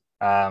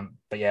 But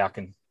yeah,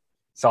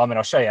 Simon,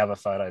 I'll show you other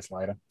photos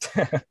later.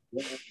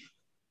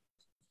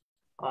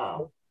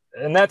 Wow.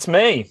 And that's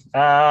me.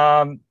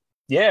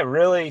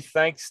 Really,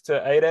 thanks to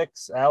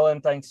ADEX.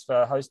 Alan, thanks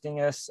for hosting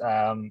us. So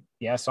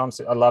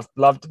I loved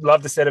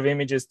the set of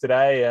images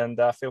today, and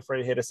feel free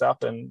to hit us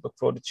up and look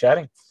forward to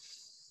chatting.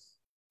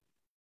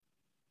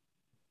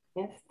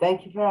 Yes,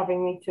 thank you for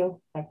having me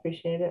too. I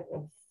appreciate it. It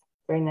was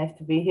very nice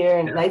to be here,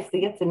 and nice to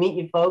get to meet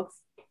you folks.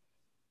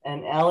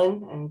 And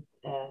Alan and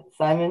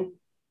Simon.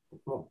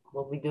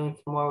 We'll be doing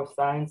some more with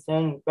Simon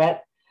soon. And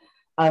Brett,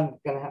 I'm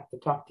going to have to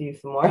talk to you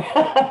some more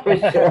for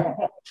sure.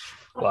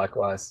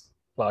 Likewise.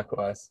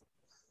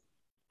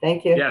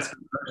 Thank you. Yes, from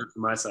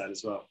my side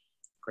as well.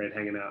 Great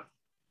hanging out.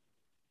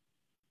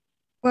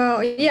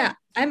 Well, yeah,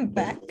 I'm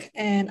back.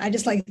 And I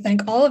just like to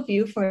thank all of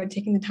you for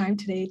taking the time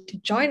today to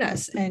join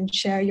us and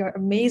share your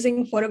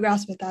amazing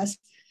photographs with us.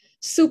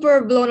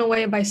 Super blown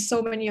away by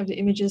so many of the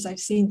images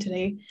I've seen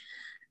today.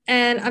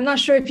 And I'm not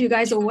sure if you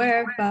guys are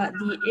aware, but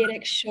the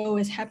ADEX show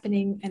is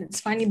happening, and it's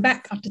finally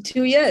back after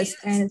 2 years,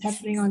 and it's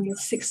happening on the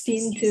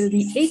 16th to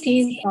the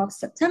 18th of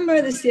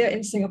September this year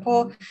in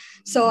Singapore.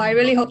 So I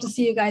really hope to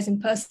see you guys in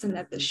person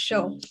at the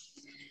show.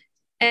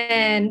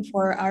 And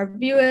for our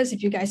viewers,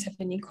 if you guys have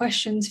any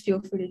questions, feel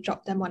free to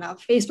drop them on our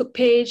Facebook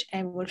page,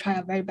 and we'll try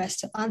our very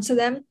best to answer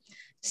them.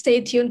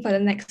 Stay tuned for the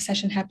next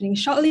session happening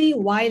shortly,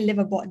 Why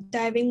Liveaboard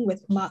Diving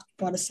with Mark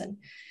Broderson.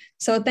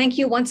 So thank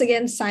you once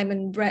again,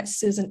 Simon, Brett,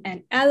 Suzan,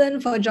 and Alan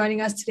for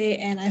joining us today,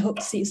 and I hope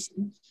to see you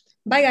soon.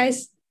 Bye,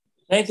 guys.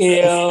 Thank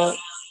you. Thank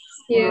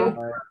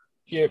you.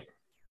 Yep.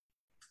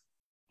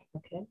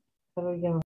 Okay. How are we going?